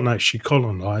can't actually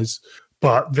colonize,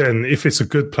 but then if it's a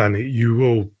good planet, you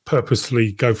will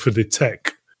purposely go for the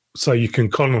tech so you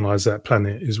can colonize that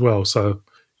planet as well. So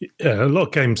yeah, a lot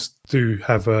of games do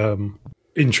have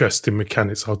interesting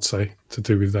mechanics, I'd say, to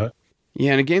do with that.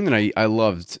 Yeah, and a game that I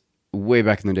loved way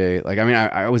back in the day, like, I mean,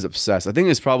 I was obsessed. I think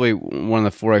it's probably one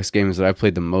of the 4X games that I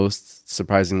played the most,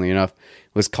 surprisingly enough,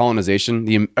 was Colonization.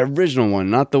 The original one,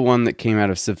 not the one that came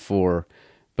out of Civ 4,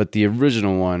 but the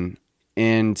original one.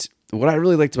 And what I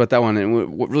really liked about that one,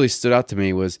 and what really stood out to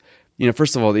me was,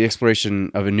 first of all, the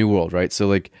exploration of a new world, right? So,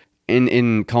 like,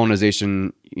 in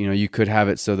Colonization, you could have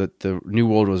it so that the new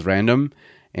world was random,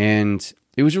 and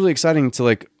it was really exciting to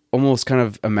like almost kind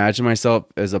of imagine myself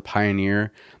as a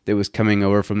pioneer that was coming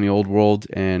over from the old world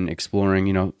and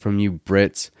exploring, from you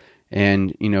Brits,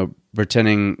 and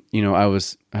pretending, I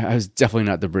was definitely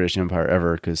not the British Empire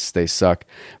ever, because they suck.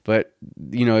 But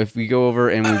if we go over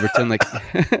and we pretend like,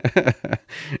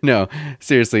 no,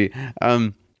 seriously.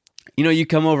 You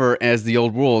come over as the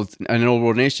old world, an old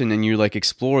world nation, and you like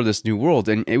explore this new world.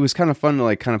 And it was kind of fun to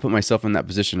like kind of put myself in that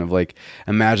position of like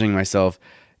imagining myself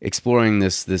exploring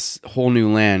this whole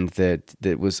new land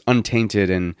that was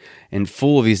untainted and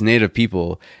full of these native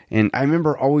people. And I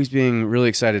remember always being really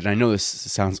excited. I know this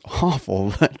sounds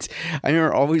awful, but I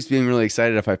remember always being really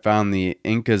excited if I found the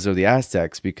Incas or the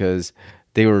Aztecs, because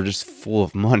they were just full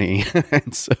of money.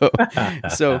 And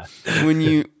so when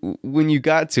you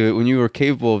got to it, when you were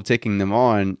capable of taking them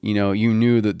on, you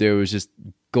knew that there was just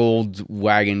gold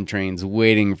wagon trains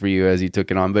waiting for you as you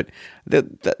took it on. But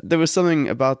there was something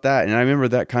about that. And I remember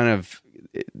that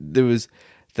there was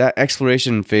that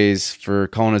exploration phase for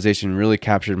Colonization really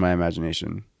captured my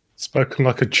imagination. Spoken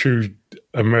like a true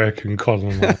American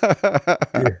colonizer.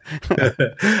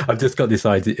 I've just got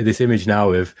this image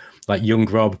now of like young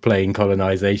Rob playing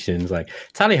Colonization. It's like,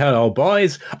 tally ho, old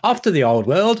boys, off to the old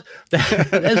world.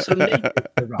 There's some natives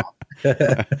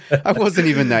around. I wasn't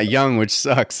even that young, which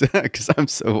sucks because I'm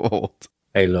so old.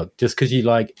 Hey, look, just because you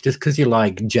like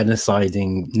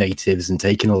genociding natives and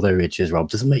taking all their riches, Rob,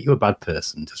 doesn't make you a bad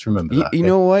person. Just remember that. You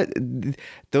know what?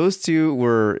 Those two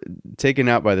were taken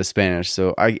out by the Spanish,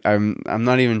 so I'm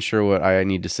not even sure what I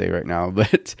need to say right now.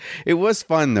 But it was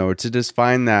fun though to just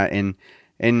find that,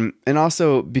 and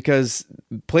also because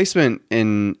placement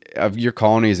of your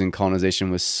colonies in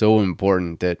Colonization was so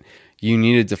important that you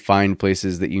needed to find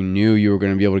places that you knew you were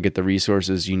going to be able to get the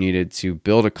resources you needed to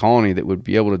build a colony that would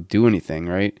be able to do anything,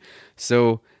 right?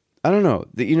 So, I don't know.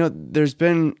 There's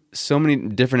been so many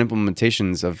different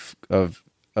implementations of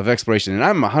exploration, and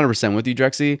I'm 100% with you,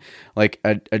 Drexy. Like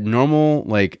a normal,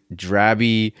 like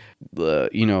drabby,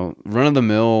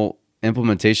 run-of-the-mill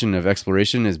implementation of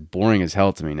exploration is boring as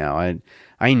hell to me now.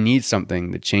 I need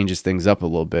something that changes things up a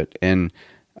little bit, and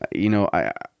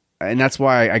and that's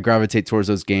why I gravitate towards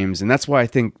those games. And that's why I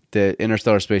think that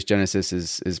Interstellar Space Genesis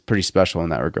is pretty special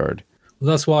in that regard. Well,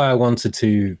 that's why I wanted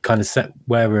to kind of set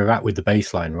where we're at with the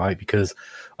baseline, right? Because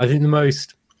I think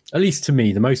at least to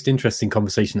me, the most interesting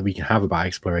conversation that we can have about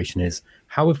exploration is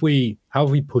how have we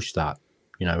pushed that,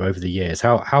 over the years?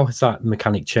 How has that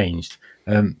mechanic changed?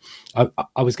 I'd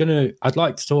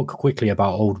like to talk quickly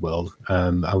about Old World.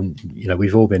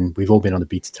 We've all been on the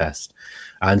beta test,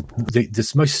 and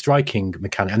the most striking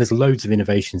mechanic, and there's loads of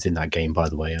innovations in that game, by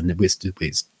the way, and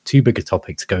it's too big a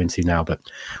topic to go into now, but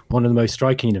one of the most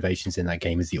striking innovations in that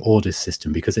game is the orders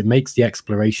system, because it makes the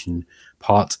exploration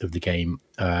part of the game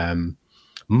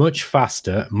much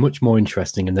faster, much more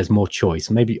interesting, and there's more choice.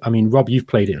 Maybe, I mean, Rob, you've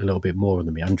played it a little bit more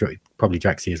than me, and probably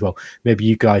Draxi as well. Maybe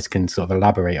you guys can sort of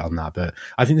elaborate on that, but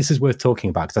I think this is worth talking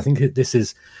about, because I think this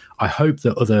is, I hope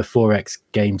that other 4X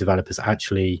game developers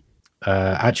actually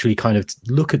kind of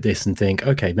look at this and think,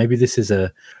 okay, maybe this is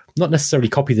not necessarily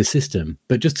copy the system,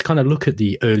 but just to kind of look at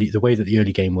the way that the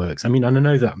early game works. I mean, and I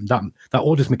know that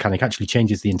orders mechanic actually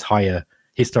changes the entire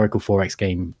historical 4X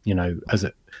game, you know, as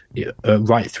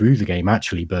right through the game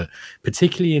actually, but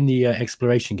particularly in the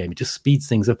exploration game, it just speeds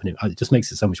things up, and it just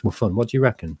makes it so much more fun. What do you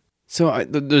reckon? So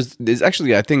there's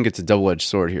actually, I think it's a double-edged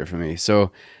sword here for me.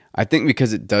 So I think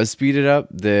because it does speed it up,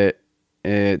 that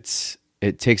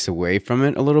it takes away from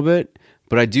it a little bit,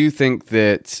 but I do think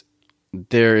that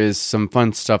there is some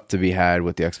fun stuff to be had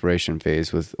with the exploration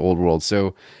phase with Old World.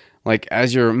 So like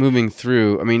as you're moving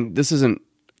through, I mean, this isn't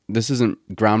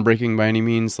groundbreaking by any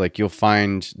means. Like you'll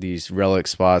find these relic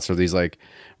spots or these like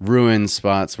ruin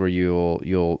spots where you'll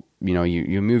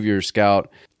you move your scout.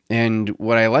 And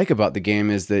what I like about the game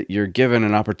is that you're given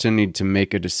an opportunity to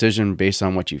make a decision based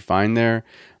on what you find there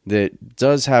that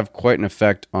does have quite an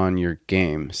effect on your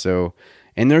game. So,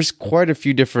 and there's quite a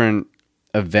few different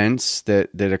events that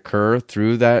occur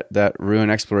through that ruin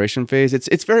exploration phase.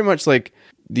 It's very much like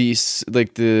the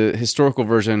historical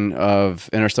version of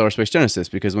Interstellar Space Genesis,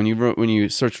 because when you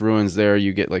search ruins there,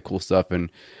 you get like cool stuff,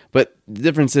 but the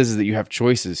difference is that you have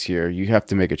choices here. You have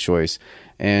to make a choice,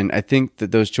 and I think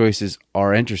that those choices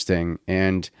are interesting.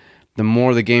 And the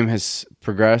more the game has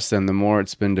progressed and the more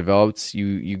it's been developed,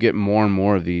 you get more and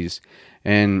more of these.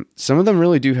 And some of them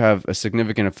really do have a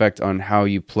significant effect on how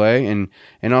you play and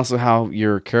also how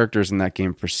your characters in that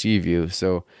game perceive you.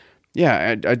 So,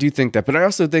 yeah, I do think that. But I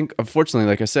also think, unfortunately,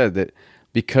 like I said, that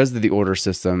because of the order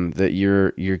system, that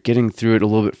you're getting through it a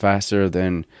little bit faster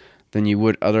than you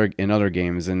would in other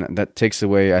games, and that takes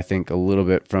away, I think, a little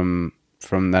bit from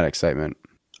that excitement.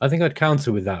 I think I'd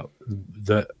counter with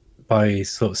that by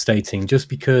sort of stating, just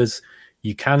because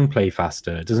you can play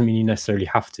faster doesn't mean you necessarily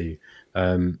have to.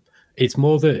 It's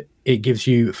more that it gives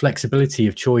you flexibility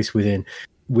of choice within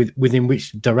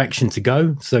which direction to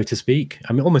go, so to speak.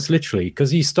 I mean, almost literally,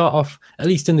 because you start off, at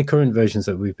least in the current versions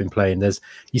that we've been playing,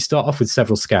 you start off with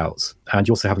several scouts, and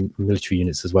you also have military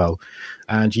units as well.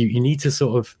 And you need to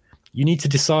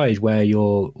decide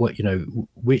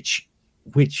which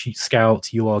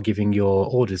scout you are giving your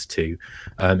orders to,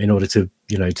 in order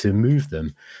to move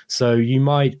them. So you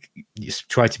might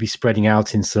try to be spreading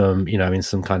out in some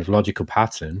kind of logical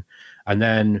pattern, and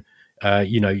then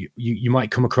you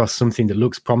might come across something that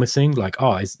looks promising, like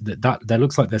that there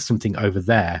looks like there's something over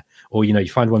there, or you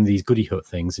find one of these goody hut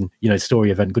things, and story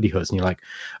event goody huts, and you're like,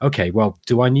 okay, well,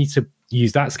 do I need to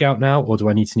use that scout now, or do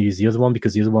I need to use the other one,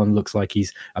 because the other one looks like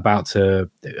he's about to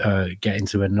get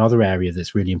into another area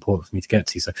that's really important for me to get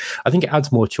to? So I think it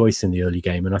adds more choice in the early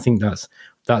game, and I think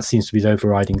that seems to be the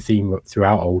overriding theme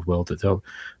throughout Old World, that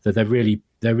they're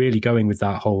really going with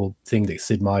that whole thing that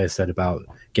Sid Meier said about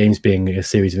games being a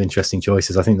series of interesting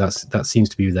choices. I think that seems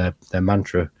to be their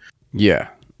mantra. Yeah,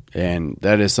 and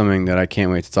that is something that I can't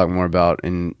wait to talk more about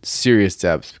in serious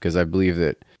depth, because I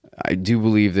do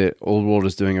believe that Old World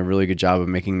is doing a really good job of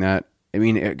making that. I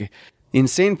mean, the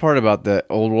insane part about the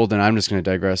Old World, and I'm just going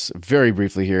to digress very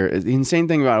briefly here, the insane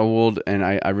thing about Old World, and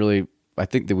I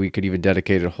think that we could even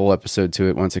dedicate a whole episode to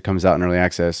it once it comes out in early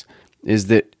access, is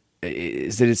that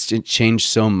it's changed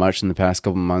so much in the past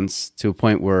couple months, to a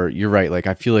point where you're right. Like,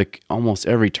 I feel like almost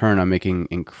every turn I'm making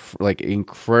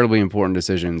incredibly important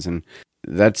decisions, and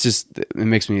that's just, it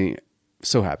makes me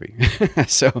so happy.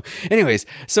 So anyways,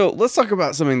 let's talk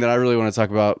about something that I really want to talk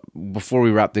about before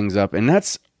we wrap things up, and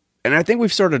I think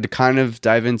we've started to kind of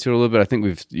dive into it a little bit. I think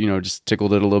we've just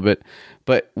tickled it a little bit,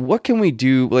 but what can we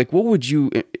do? Like, what would you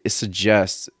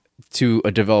suggest to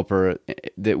a developer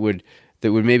that would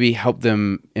maybe help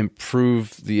them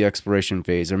improve the exploration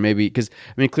phase? Or maybe, because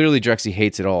I mean, clearly Drexy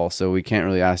hates it all, so we can't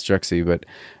really ask Drexy, but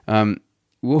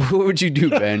what would you do,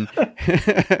 Ben?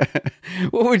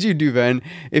 What would you do, Ben,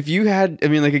 if you had, I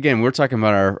mean, like, again, we're talking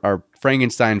about our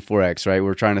Frankenstein 4X, right?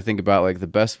 We're trying to think about like the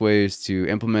best ways to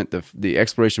implement the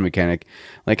exploration mechanic.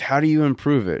 Like, how do you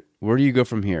improve it? Where do you go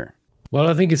from here? Well,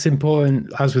 I think it's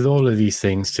important, as with all of these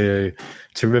things, to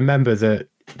remember that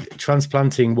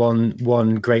transplanting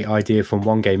one great idea from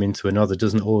one game into another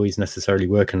doesn't always necessarily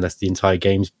work unless the entire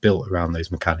game's built around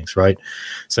those mechanics, right?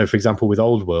 So, for example, with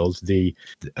Old World,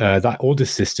 that order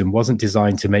system wasn't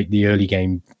designed to make the early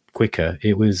game quicker.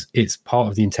 It's part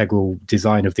of the integral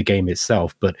design of the game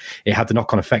itself, but it had the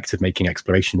knock-on effect of making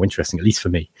exploration more interesting, at least for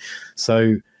me.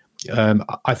 So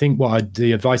I think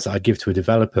the advice that I'd give to a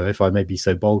developer, if I may be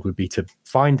so bold, would be to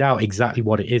find out exactly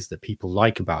what it is that people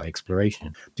like about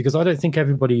exploration, because I don't think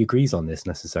everybody agrees on this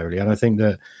necessarily. And I think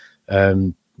that,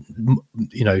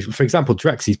 for example,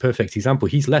 Drex, he's a perfect example.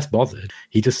 He's less bothered.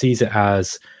 He just sees it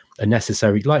as a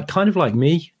necessary, kind of like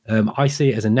me. I see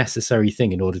it as a necessary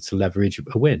thing in order to leverage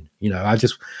a win.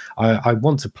 I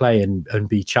want to play and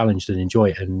be challenged and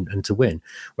enjoy it and to win.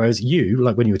 Whereas you,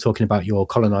 like when you were talking about your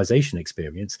colonization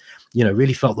experience,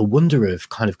 really felt the wonder of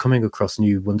kind of coming across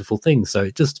new wonderful things. So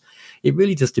it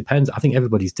really just depends. I think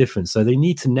everybody's different. So they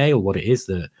need to nail what it is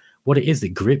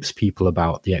that grips people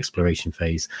about the exploration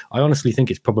phase. I honestly think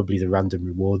it's probably the random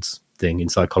rewards thing in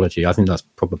psychology. I think that's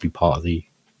probably part of the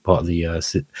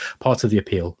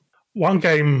appeal. One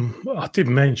game I did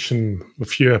mention a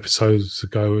few episodes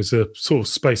ago is a sort of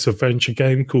space adventure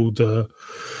game called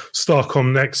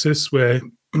Starcom Nexus, where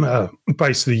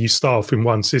basically you start off in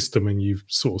one system and you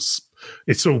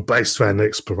it's all based around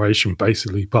exploration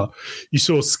basically, but you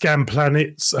sort of scan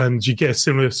planets and you get a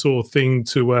similar sort of thing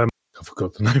to I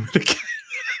forgot the name of the game.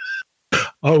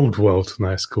 Old World, no,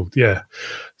 it's called, yeah.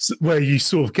 Where you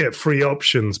sort of get three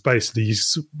options basically,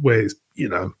 where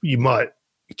you might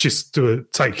just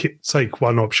take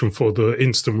one option for the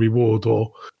instant reward,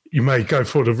 or you may go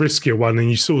for the riskier one, and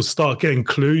you sort of start getting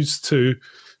clues to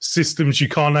systems you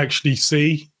can't actually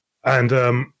see. And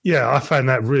I found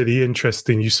that really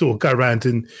interesting. You sort of go around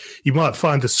and you might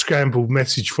find a scrambled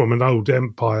message from an old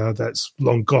empire that's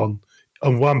long gone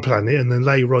on one planet, and then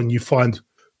later on you find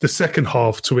the second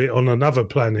half to it on another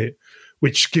planet,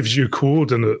 which gives you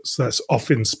coordinates that's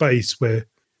off in space where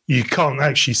you can't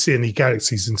actually see any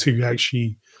galaxies until you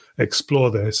actually explore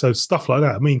there. So stuff like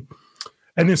that. I mean,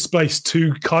 Endless Space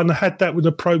 2 kind of had that with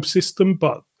a probe system,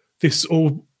 but this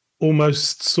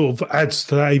almost sort of adds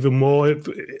to that even more.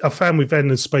 I found with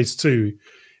Endless Space 2,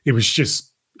 it was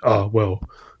just,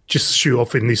 just shoot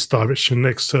off in this direction,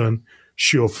 next turn,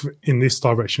 shoot off in this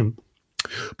direction.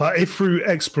 But if through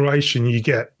exploration you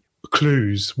get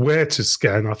clues where to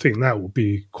scan, I think that will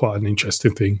be quite an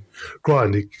interesting thing.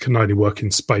 Granted, it can only work in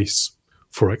space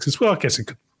for X as well. I guess it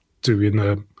could do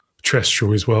in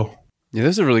terrestrial as well. Yeah,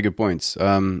 those are really good points.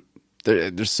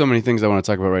 There's so many things I want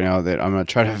to talk about right now that I'm going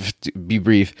to try to be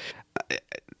brief.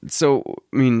 So,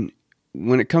 I mean,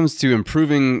 when it comes to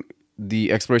improving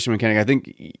the exploration mechanic, I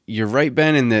think you're right,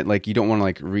 Ben, in that you don't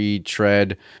want to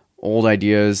retread old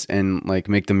ideas and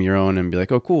make them your own and be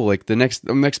like, oh, cool, the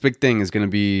next big thing is going to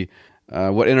be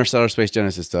what Interstellar Space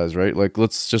Genesis does, right?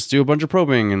 Let's just do a bunch of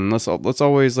probing and let's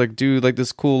always do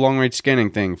this cool long range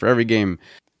scanning thing for every game.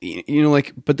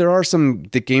 But there are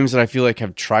the games that I feel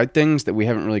have tried things that we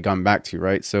haven't really gone back to,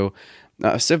 right? So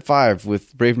Civ 5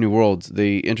 with Brave New Worlds,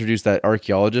 they introduced that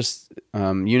archaeologist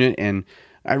unit, and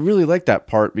I really liked that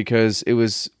part because it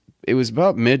was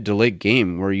about mid to late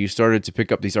game where you started to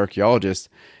pick up these archaeologists,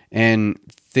 and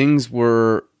things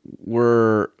were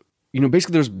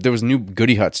basically there was new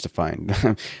goodie huts to find.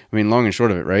 I mean, long and short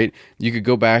of it, right? You could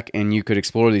go back and you could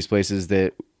explore these places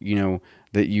that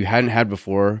that you hadn't had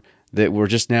before, that were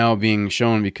just now being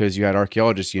shown because you had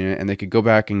archaeologist unit, and they could go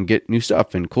back and get new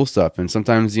stuff and cool stuff. And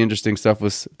sometimes the interesting stuff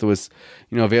was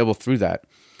available through that.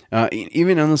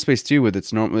 Even Endless Space 2 with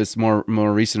its most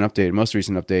recent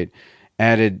update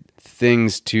added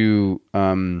things to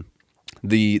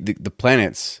the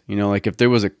planets. If there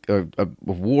was a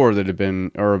war that had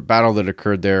been, or a battle that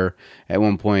occurred there at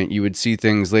one point, you would see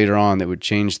things later on that would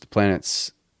change the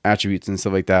planet's attributes and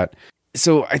stuff like that.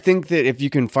 So I think that if you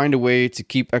can find a way to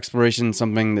keep exploration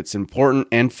something that's important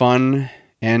and fun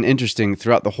and interesting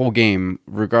throughout the whole game,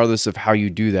 regardless of how you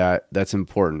do that, that's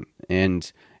important. And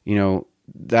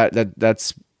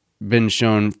that's been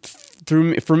shown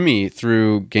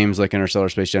through games like Interstellar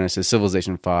Space Genesis,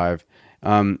 Civilization 5.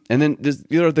 And then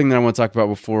the other thing that I want to talk about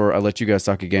before I let you guys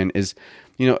talk again is,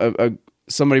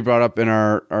 somebody brought up in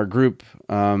our group,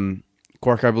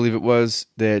 Quark, I believe it was,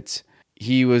 that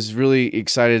he was really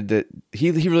excited that he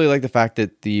really liked the fact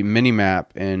that the mini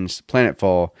map in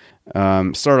Planetfall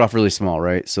started off really small,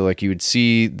 right? So you would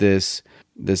see this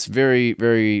very,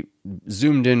 very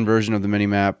zoomed in version of the mini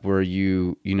map where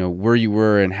where you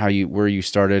were and where you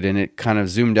started, and it kind of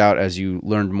zoomed out as you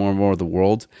learned more and more of the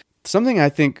world. Something I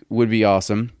think would be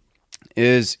awesome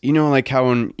is, how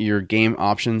in your game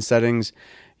option settings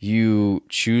you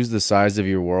choose the size of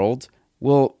your world.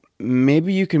 Well,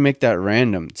 maybe you can make that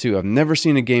random too. I've never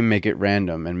seen a game make it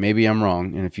random, and maybe I'm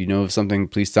wrong. And if you know of something,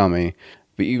 please tell me.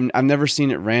 But I've never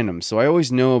seen it random, so I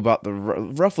always know about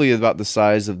roughly about the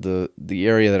size of the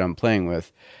area that I'm playing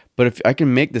with. But if I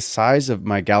can make the size of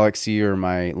my galaxy or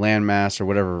my landmass or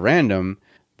whatever random,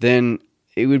 then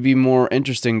it would be more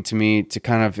interesting to me to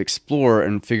kind of explore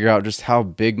and figure out just how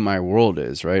big my world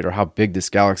is, right? Or how big this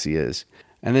galaxy is.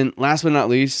 And then last but not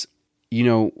least,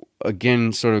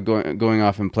 again, sort of going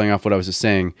off and playing off what I was just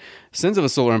saying, Sins of a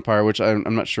Solar Empire, which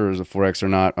I'm not sure is a 4X or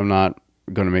not. I'm not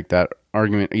going to make that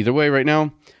argument either way right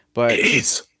now, but It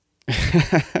is.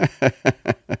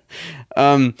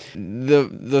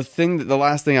 The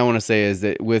last thing I want to say is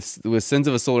that with Sins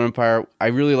of a Solar Empire, I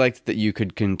really liked that you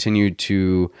could continue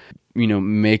to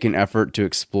make an effort to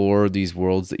explore these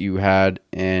worlds that you had,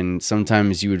 and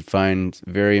sometimes you would find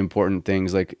very important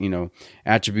things like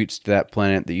attributes to that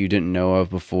planet that you didn't know of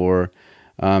before,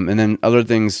 and then other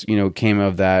things came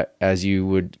of that as you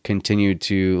would continue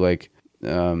to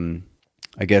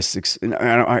I guess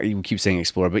you keep saying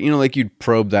explore, but you'd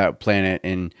probe that planet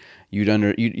and you'd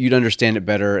understand it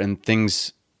better, and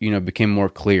things became more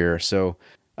clear. So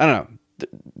I don't know.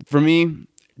 For me,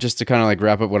 just to kind of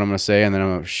wrap up what I'm going to say, and then I'm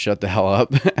going to shut the hell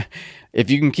up. If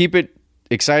you can keep it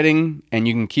exciting and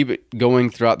you can keep it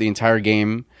going throughout the entire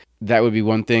game, that would be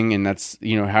one thing. And that's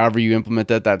however you implement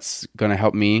that, that's going to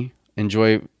help me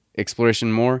enjoy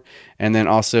exploration more. And then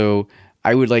also,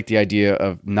 I would like the idea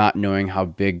of not knowing how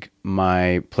big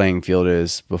my playing field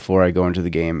is before I go into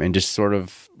the game and just sort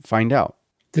of find out.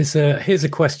 Here's a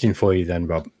question for you then,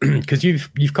 Rob, because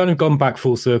you've kind of gone back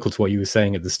full circle to what you were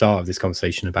saying at the start of this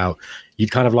conversation about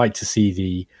you'd kind of like to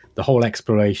see the whole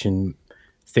exploration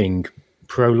thing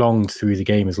prolonged through the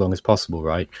game as long as possible,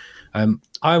 right? I'm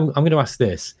going to ask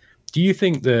this. Do you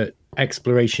think that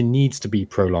exploration needs to be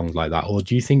prolonged like that, or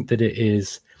do you think that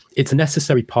it's a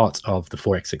necessary part of the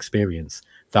 4X experience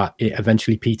that it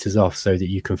eventually peters off so that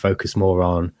you can focus more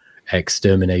on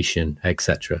extermination,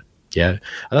 etc.? Yeah, and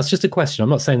that's just a question. I'm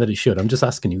not saying that it should. I'm just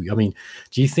asking you. I mean,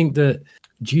 do you think that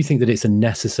it's a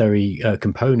necessary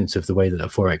component of the way that a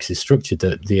 4X is structured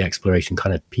that the exploration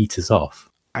kind of peters off?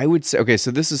 I would say, okay, so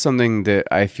this is something that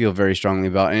I feel very strongly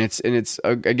about, and it's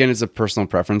again, it's a personal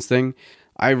preference thing.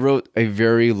 I wrote a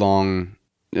very long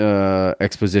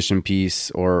exposition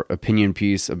piece or opinion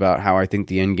piece about how I think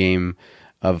the end game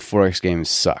of 4X games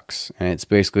sucks, and it's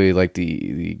basically like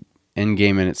the end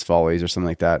game and its follies or something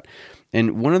like that.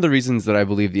 And one of the reasons that I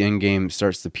believe the end game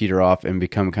starts to peter off and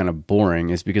become kind of boring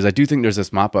is because I do think there's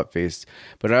this mop-up phase,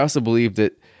 but I also believe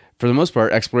that for the most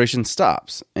part, exploration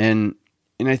stops. And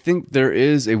I think there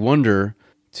is a wonder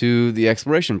to the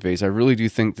exploration phase. I really do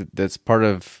think that that's part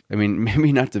of, I mean,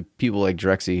 maybe not to people like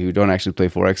Drexy who don't actually play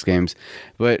 4X games,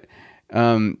 but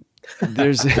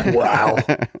there's... Wow.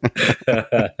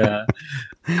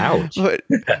 Ouch.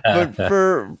 But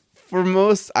for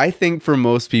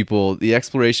most people, the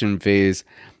exploration phase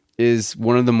is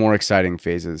one of the more exciting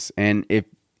phases. And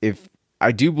if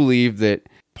I do believe that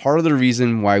part of the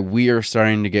reason why we are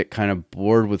starting to get kind of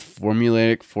bored with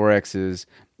formulaic 4Xs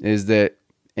is that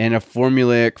in a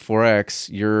formulaic 4X,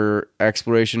 your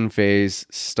exploration phase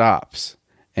stops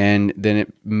and then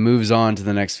it moves on to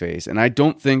the next phase. And I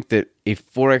don't think that a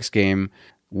 4X game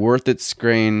worth its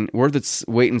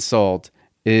weight in salt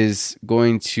is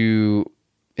going to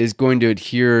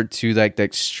adhere to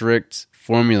that strict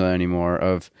formula anymore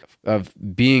of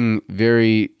being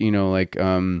very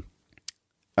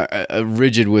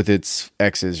rigid with its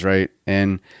X's, right?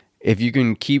 And if you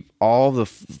can keep all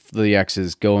the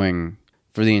X's going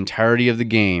for the entirety of the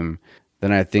game,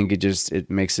 then I think it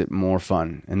makes it more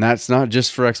fun. And that's not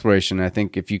just for exploration. I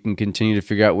think if you can continue to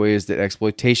figure out ways that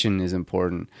exploitation is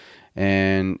important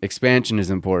and expansion is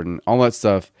important, all that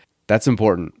stuff, that's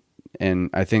important. And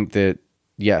I think that,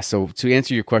 yeah, so to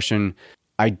answer your question,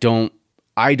 I don't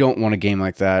want a game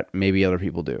like that. Maybe other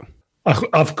people do.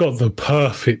 I've got the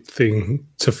perfect thing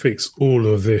to fix all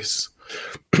of this.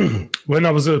 When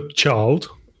I was a child,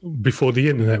 before the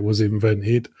internet was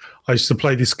invented, I used to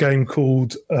play this game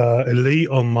called Elite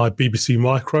on my BBC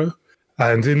Micro,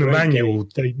 and in the manual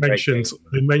they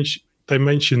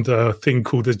mentioned a thing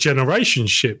called a generation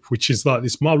ship, which is like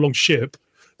this mile-long ship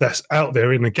that's out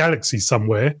there in a galaxy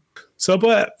somewhere. So,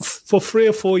 but for 3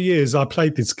 or 4 years, I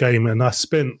played this game, and I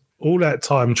spent all that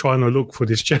time trying to look for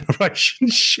this generation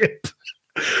ship,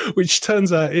 which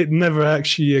turns out it never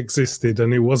actually existed,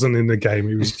 and it wasn't in the game.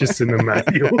 It was just in the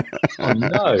manual. Oh,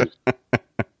 no.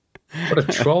 What a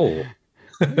troll.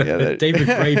 Yeah, David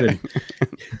Braben,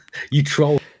 you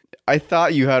troll. I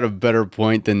thought you had a better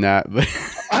point than that, but...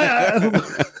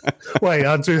 Wait,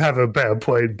 I do have a better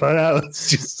point, but it's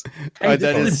just... Hey,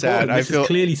 that is sad. This is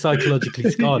clearly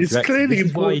psychologically scarred. It's clearly this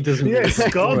is why he doesn't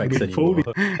scarred me fully.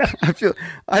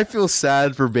 I feel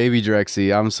sad for baby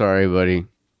Drexy. I'm sorry, buddy.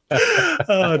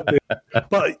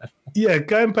 But yeah,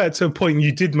 going back to a point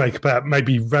you did make about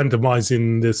maybe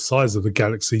randomizing the size of the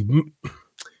galaxy,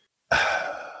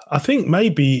 I think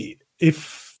maybe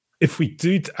if we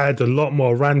did add a lot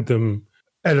more random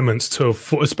elements to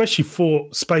especially for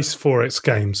Space 4X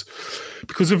games,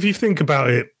 because if you think about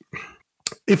it,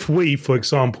 if we, for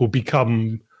example,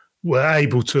 were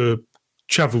able to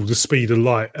travel the speed of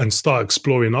light and start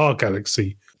exploring our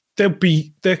galaxy,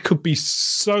 there could be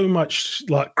so much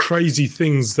like crazy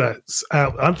things that's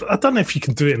out. I don't know if you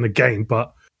can do it in the game,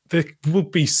 but there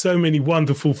would be so many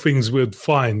wonderful things we'd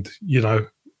find,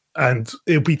 and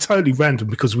it'll be totally random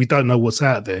because we don't know what's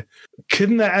out there.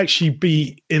 Couldn't that actually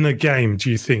be in a game,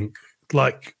 do you think?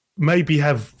 Like maybe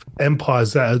have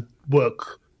empires that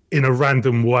work in a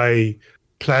random way,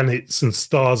 planets and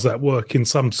stars that work in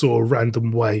some sort of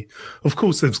random way. Of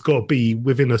course, there's got to be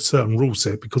within a certain rule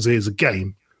set because it is a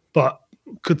game. But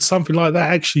could something like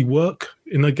that actually work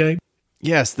in a game?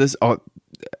 Yes,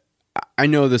 I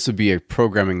know this would be a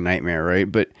programming nightmare,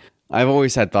 right? But I've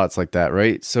always had thoughts like that,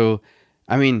 right? So,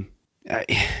 I mean,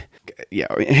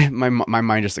 my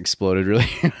mind just exploded. Really,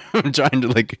 I'm trying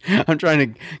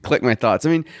to collect my thoughts. I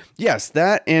mean, yes,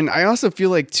 that, and I also feel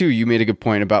like too. You made a good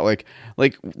point about like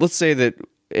let's say that,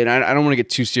 and I don't want to get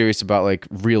too serious about like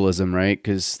realism, right?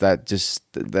 Because that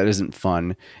isn't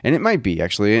fun, and it might be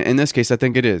actually. In this case, I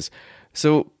think it is.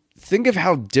 So think of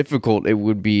how difficult it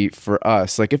would be for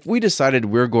us. Like if we decided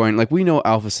we're going, like we know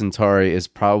Alpha Centauri is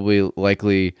probably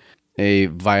likely a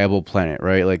viable planet,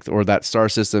 right? Like, or that star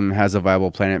system has a viable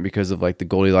planet because of like the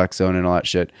Goldilocks zone and all that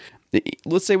shit.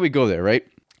 Let's say we go there, right?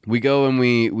 We go and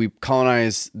we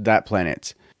colonize that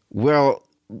planet. Well,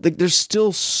 like there's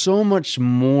still so much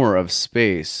more of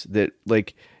space that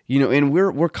like, and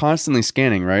we're constantly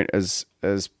scanning, right? As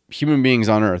human beings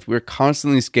on Earth, we're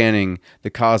constantly scanning the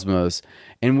cosmos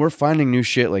and we're finding new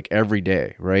shit like every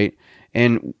day, right?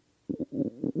 And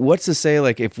what's to say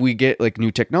like if we get like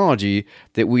new technology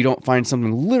that we don't find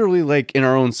something literally like in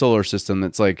our own solar system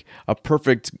that's like a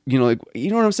perfect, like, you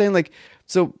know what I'm saying? Like,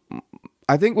 so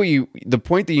I think the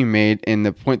point that you made and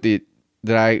the point that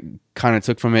I kind of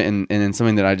took from it and then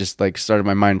something that I just like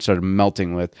my mind started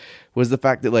melting with was the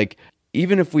fact that like,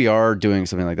 even if we are doing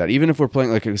something like that, even if we're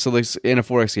playing like in a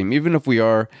 4X game, even if we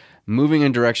are moving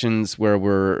in directions where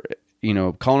we're,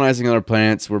 colonizing other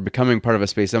planets, we're becoming part of a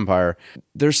space empire,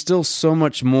 there's still so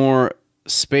much more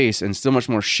space and still much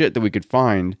more shit that we could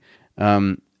find.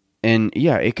 And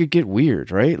yeah, it could get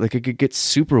weird, right? Like it could get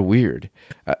super weird.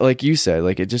 Like you said,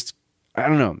 like it just, I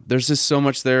don't know. There's just so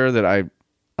much there that I'm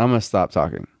going to stop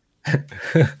talking.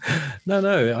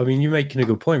 No. I mean, you're making a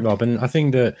good point, Rob. And I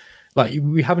think that, like,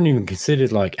 we haven't even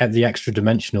considered like the extra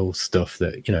dimensional stuff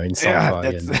that in sci-fi and all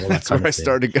that that's kind where of I thing.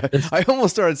 started. I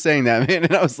almost started saying that, man,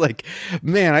 and I was like,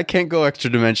 man, I can't go extra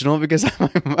dimensional because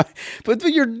but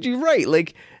you're right.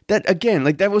 Like that again,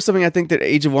 like that was something I think that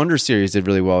Age of Wonder series did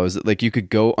really well. Is that, like you could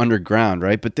go underground,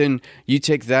 right? But then you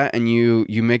take that and you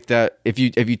make that if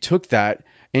you took that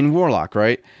in Warlock,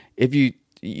 right? If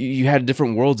you had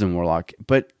different worlds in Warlock,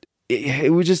 but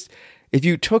it would just, if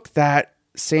you took that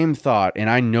same thought, and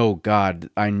I know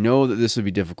that this would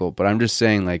be difficult, but I'm just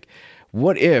saying, like,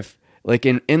 what if, like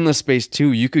in Endless Space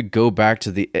 2, you could go back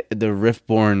to the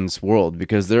Riftborn's world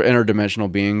because they're interdimensional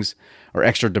beings, or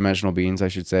extra dimensional beings, I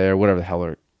should say, or whatever the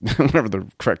hell, whatever the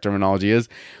correct terminology is.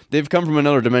 They've come from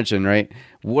another dimension, right?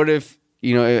 What if,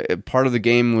 part of the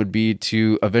game would be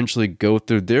to eventually go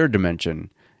through their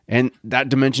dimension, and that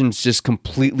dimension's just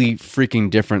completely freaking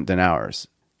different than ours.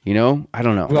 I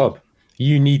don't know. Rob,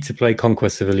 you need to play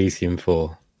Conquest of Elysium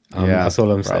 4. That's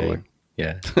all I'm saying.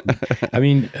 Yeah. I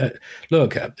mean,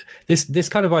 look, this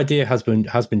kind of idea has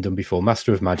been done before.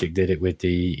 Master of Magic did it with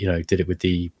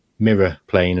the mirror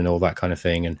plane and all that kind of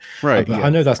thing. And right, I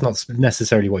know that's not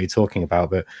necessarily what you're talking about,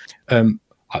 but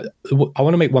I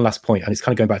want to make one last point, and it's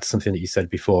kind of going back to something that you said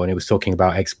before, and it was talking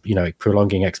about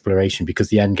prolonging exploration because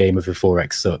the end game of the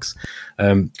 4X sucks.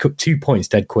 2 points,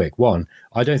 dead quick. One,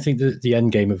 I don't think that the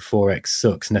end game of 4X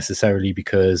sucks necessarily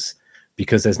because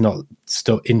there's not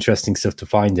interesting stuff to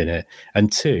find in it.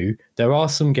 And two, there are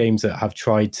some games that have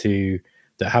tried to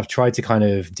kind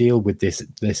of deal with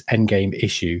this end game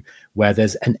issue where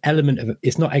there's an element of,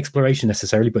 it's not exploration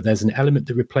necessarily, but there's an element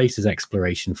that replaces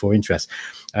exploration for interest.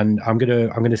 And I'm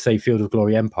gonna say Field of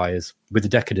Glory Empires with the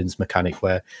Decadence mechanic,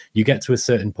 where you get to a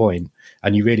certain point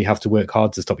and you really have to work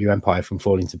hard to stop your empire from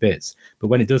falling to bits. But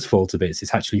when it does fall to bits,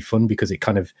 it's actually fun because it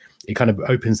kind of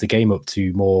opens the game up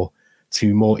to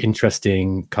more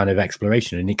interesting kind of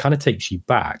exploration, and it kind of takes you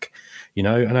back, and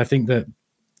I think that,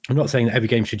 I'm not saying that every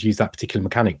game should use that particular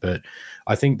mechanic, but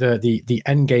I think that the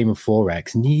end game of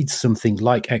 4X needs something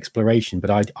like exploration.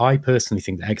 But I personally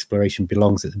think that exploration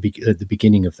belongs at the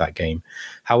beginning of that game.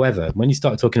 However, when you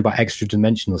start talking about extra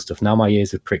dimensional stuff, now my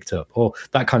ears have pricked up, or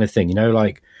that kind of thing,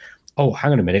 like, oh,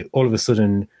 hang on a minute, all of a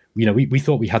sudden we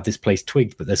thought we had this place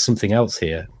twigged, but there's something else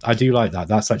here. I do like that.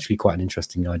 That's actually quite an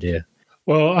interesting idea.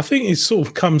 Well, I think it sort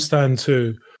of comes down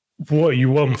to what you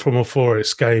want from a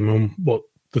 4X game and what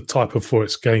the type of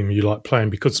 4X game you like playing,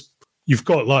 because you've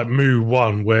got like Mu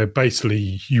 1 where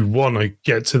basically you want to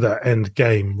get to that end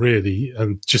game really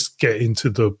and just get into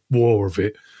the war of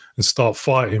it and start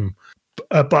fighting.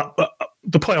 But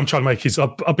the point I'm trying to make is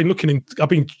I've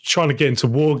been trying to get into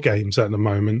war games at the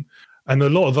moment, and a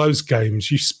lot of those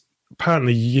games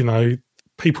apparently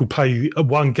people play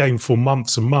one game for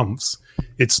months and months.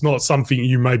 It's not something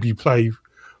you maybe play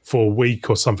for a week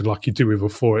or something like you do with a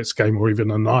 4X game or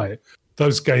even a night.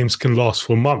 Those games can last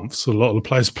for months. A lot of the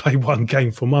players play one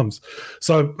game for months.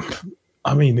 So,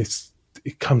 I mean,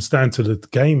 it comes down to the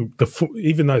game.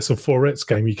 Even though it's a 4X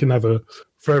game, you can have a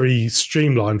very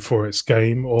streamlined 4X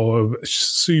game or a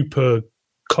super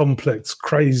complex,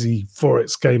 crazy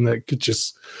 4X game that could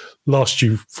just last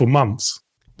you for months.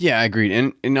 Yeah, I agreed.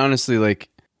 And honestly, like,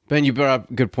 Ben, you brought up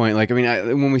a good point. Like, I mean,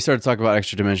 when we started talking about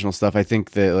extra dimensional stuff, I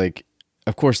think that, like,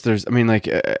 of course,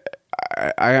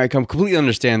 I completely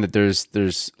understand that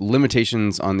there's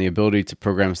limitations on the ability to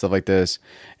program stuff like this,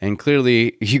 and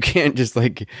clearly you can't just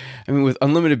with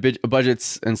unlimited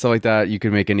budgets and stuff like that, you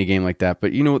could make any game like that.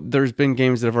 But there's been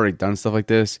games that have already done stuff like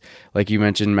this, like you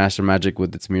mentioned, Master Magic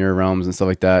with its mirror realms and stuff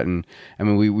like that. And I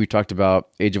mean, we talked about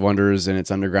Age of Wonders and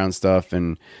its underground stuff,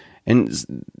 and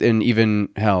even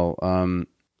hell,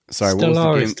 sorry, Stellaris what was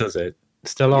the game? does it.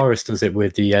 Stellaris does it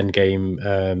with the end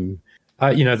game.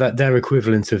 That their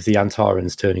equivalent of the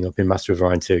Antarans turning up in Master of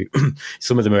Orion 2.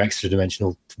 Some of them are extra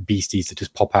dimensional beasties that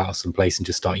just pop out of some place and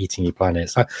just start eating your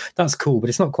planets. That's cool, but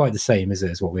it's not quite the same, is it?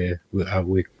 As what we're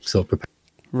sort of prepared.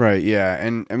 Right. Yeah.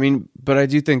 And I mean, but I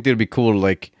do think that it'd be cool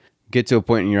to get to a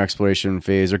point in your exploration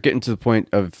phase, or getting to the point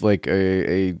of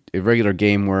a regular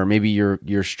game where maybe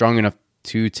you're strong enough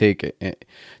to take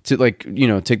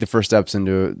the first steps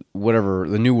into whatever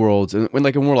the new worlds, and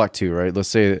like in Warlock 2, right? Let's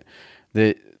say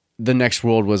that the next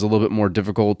world was a little bit more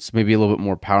difficult, maybe a little bit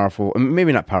more powerful,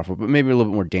 maybe not powerful, but maybe a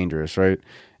little bit more dangerous, right?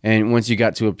 And once you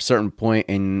got to a certain point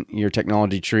in your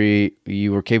technology tree,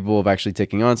 you were capable of actually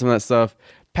taking on some of that stuff.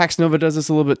 Pax Nova does this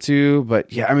a little bit too,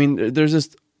 but yeah, I mean,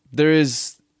 there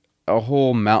is a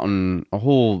whole mountain, a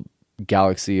whole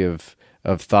galaxy of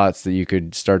thoughts that you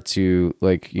could start to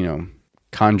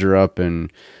conjure up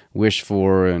and wish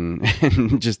for,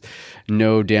 and just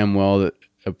know damn well that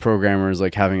a programmer is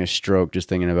having a stroke just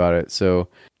thinking about it. So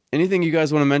anything you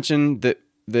guys want to mention that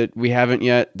we haven't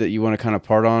yet that you want to kind of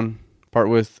part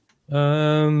with?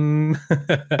 I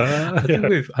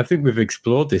think we've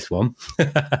explored this one. What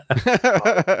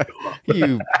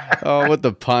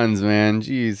the puns, man.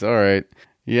 Jeez. All right.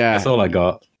 Yeah. That's all I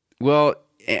got. Well,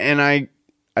 and I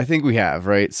think we have,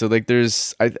 right? So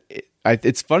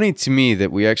it's funny to me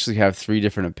that we actually have three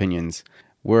different opinions,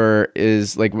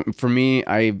 whereas for me,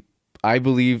 I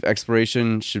believe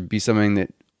exploration should be something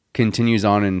that continues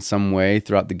on in some way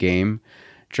throughout the game.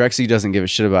 Drexy doesn't give a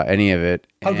shit about any of it.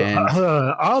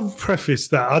 I'll preface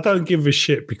that I don't give a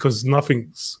shit because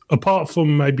nothing's, apart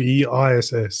from maybe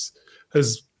ISS,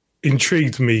 has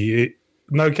intrigued me.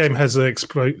 No game has an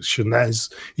exploration that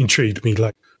has intrigued me.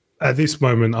 Like at this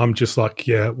moment, I'm just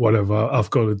yeah, whatever.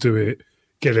 I've got to do it,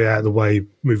 get it out of the way,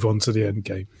 move on to the end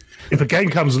game. If a game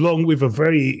comes along with a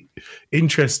very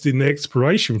interesting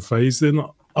exploration phase, then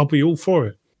I'll be all for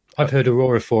it. I've heard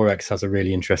Aurora 4X has a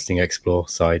really interesting explore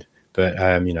side, but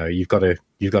you've got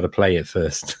to play it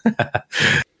first.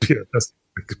 Yeah, that's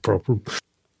the problem.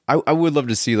 I would love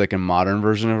to see a modern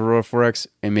version of Aurora 4X,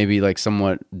 and maybe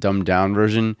somewhat dumbed down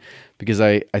version, because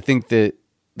I think that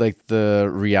the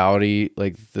reality,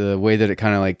 the way that it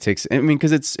kind of takes, I mean,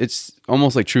 because it's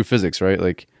almost like true physics, right?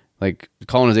 Like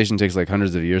colonization takes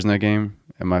hundreds of years in that game.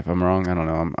 If I'm wrong? I don't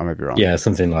know. I might be wrong. Yeah,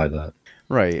 something like that.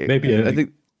 Right. Maybe. I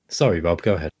think. Sorry, Bob.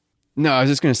 Go ahead. No, I was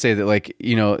just going to say that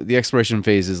the exploration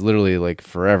phase is literally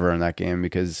forever in that game,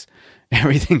 because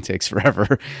everything takes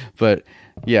forever. But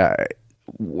yeah,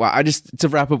 to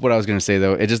wrap up what I was going to say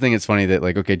though, I just think it's funny that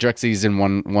okay, Drexy's in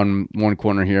one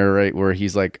corner here, right, where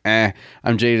he's I'm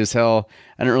jaded as hell.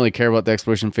 I don't really care about the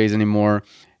exploration phase anymore.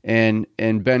 And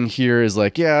Ben here is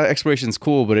yeah, exploration's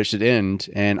cool, but it should end.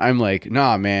 And I'm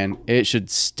nah, man, it should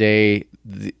stay.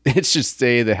 It should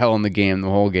stay the hell in the game, the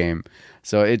whole game.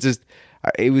 So it just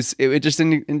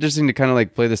interesting to kind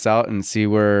of play this out and see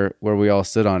where we all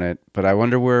stood on it. But I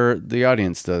wonder where the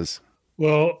audience does.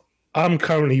 Well, I'm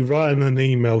currently writing an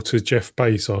email to Jeff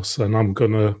Bezos, and I'm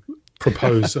gonna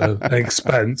propose an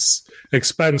Expanse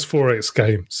 4X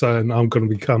game. So and I'm gonna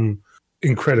become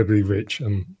incredibly rich.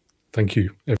 And thank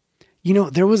you.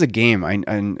 There was a game,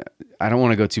 I I don't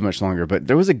want to go too much longer, but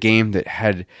there was a game that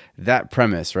had that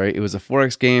premise, right? It was a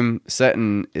 4X game set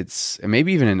in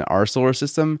maybe even in our solar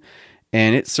system,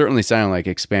 and it certainly sounded like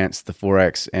Expanse the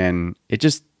 4X, and it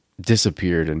just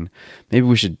disappeared. And maybe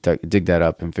we should dig that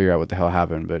up and figure out what the hell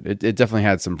happened. But it definitely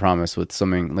had some promise with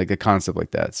something like a concept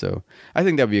like that. So I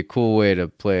think that'd be a cool way to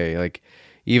play, like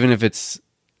even if it's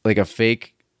like a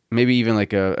fake, maybe even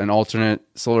like an alternate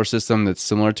solar system that's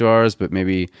similar to ours, but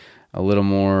maybe a little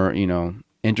more,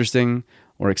 interesting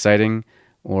or exciting,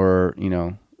 or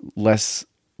less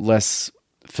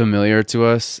familiar to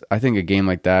us. I think a game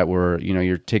like that where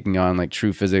you're taking on like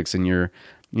true physics and you're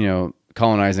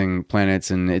colonizing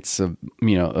planets, and it's a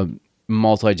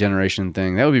multi-generation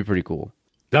thing, that would be pretty cool.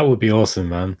 That would be awesome,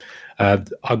 man.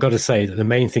 I've got to say that the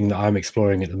main thing that I'm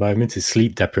exploring at the moment is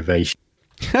sleep deprivation.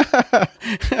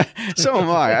 So am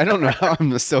I. I don't know how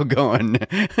I'm still going.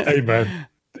 Hey man,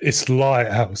 it's light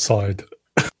outside.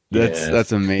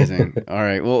 That's amazing. All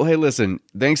right. Well, hey, listen,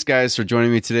 thanks guys for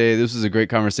joining me today. This was a great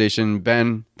conversation.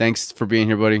 Ben, thanks for being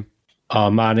here, buddy. Oh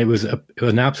man, it was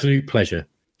an absolute pleasure.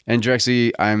 And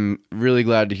Drexy, I'm really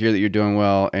glad to hear that you're doing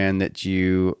well and that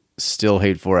you still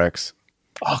hate 4X.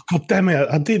 Oh god damn it!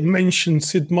 I did mention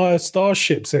Sid Meier's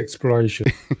Starships exploration.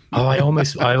 Oh, I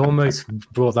almost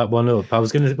brought that one up. I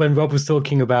was gonna, when Rob was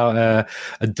talking about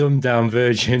a dumbed down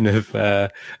version of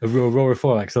Aurora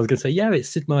 4X, I was gonna say, yeah, it's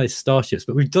Sid Meier's Starships,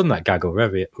 but we've done that gag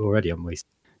already, haven't we?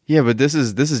 Yeah, but this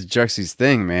is Drexy's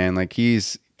thing, man. Like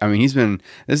this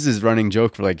is his running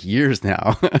joke for like years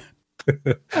now.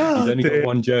 He's only got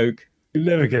one joke. It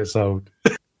never gets old.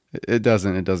 It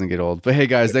doesn't get old. But hey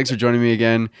guys, thanks for joining me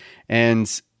again.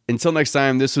 And until next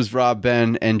time, this was Rob,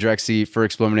 Ben, and Drexy for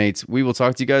eXplominate. We will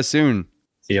talk to you guys soon.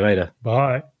 See you later.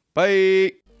 Bye.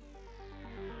 Bye.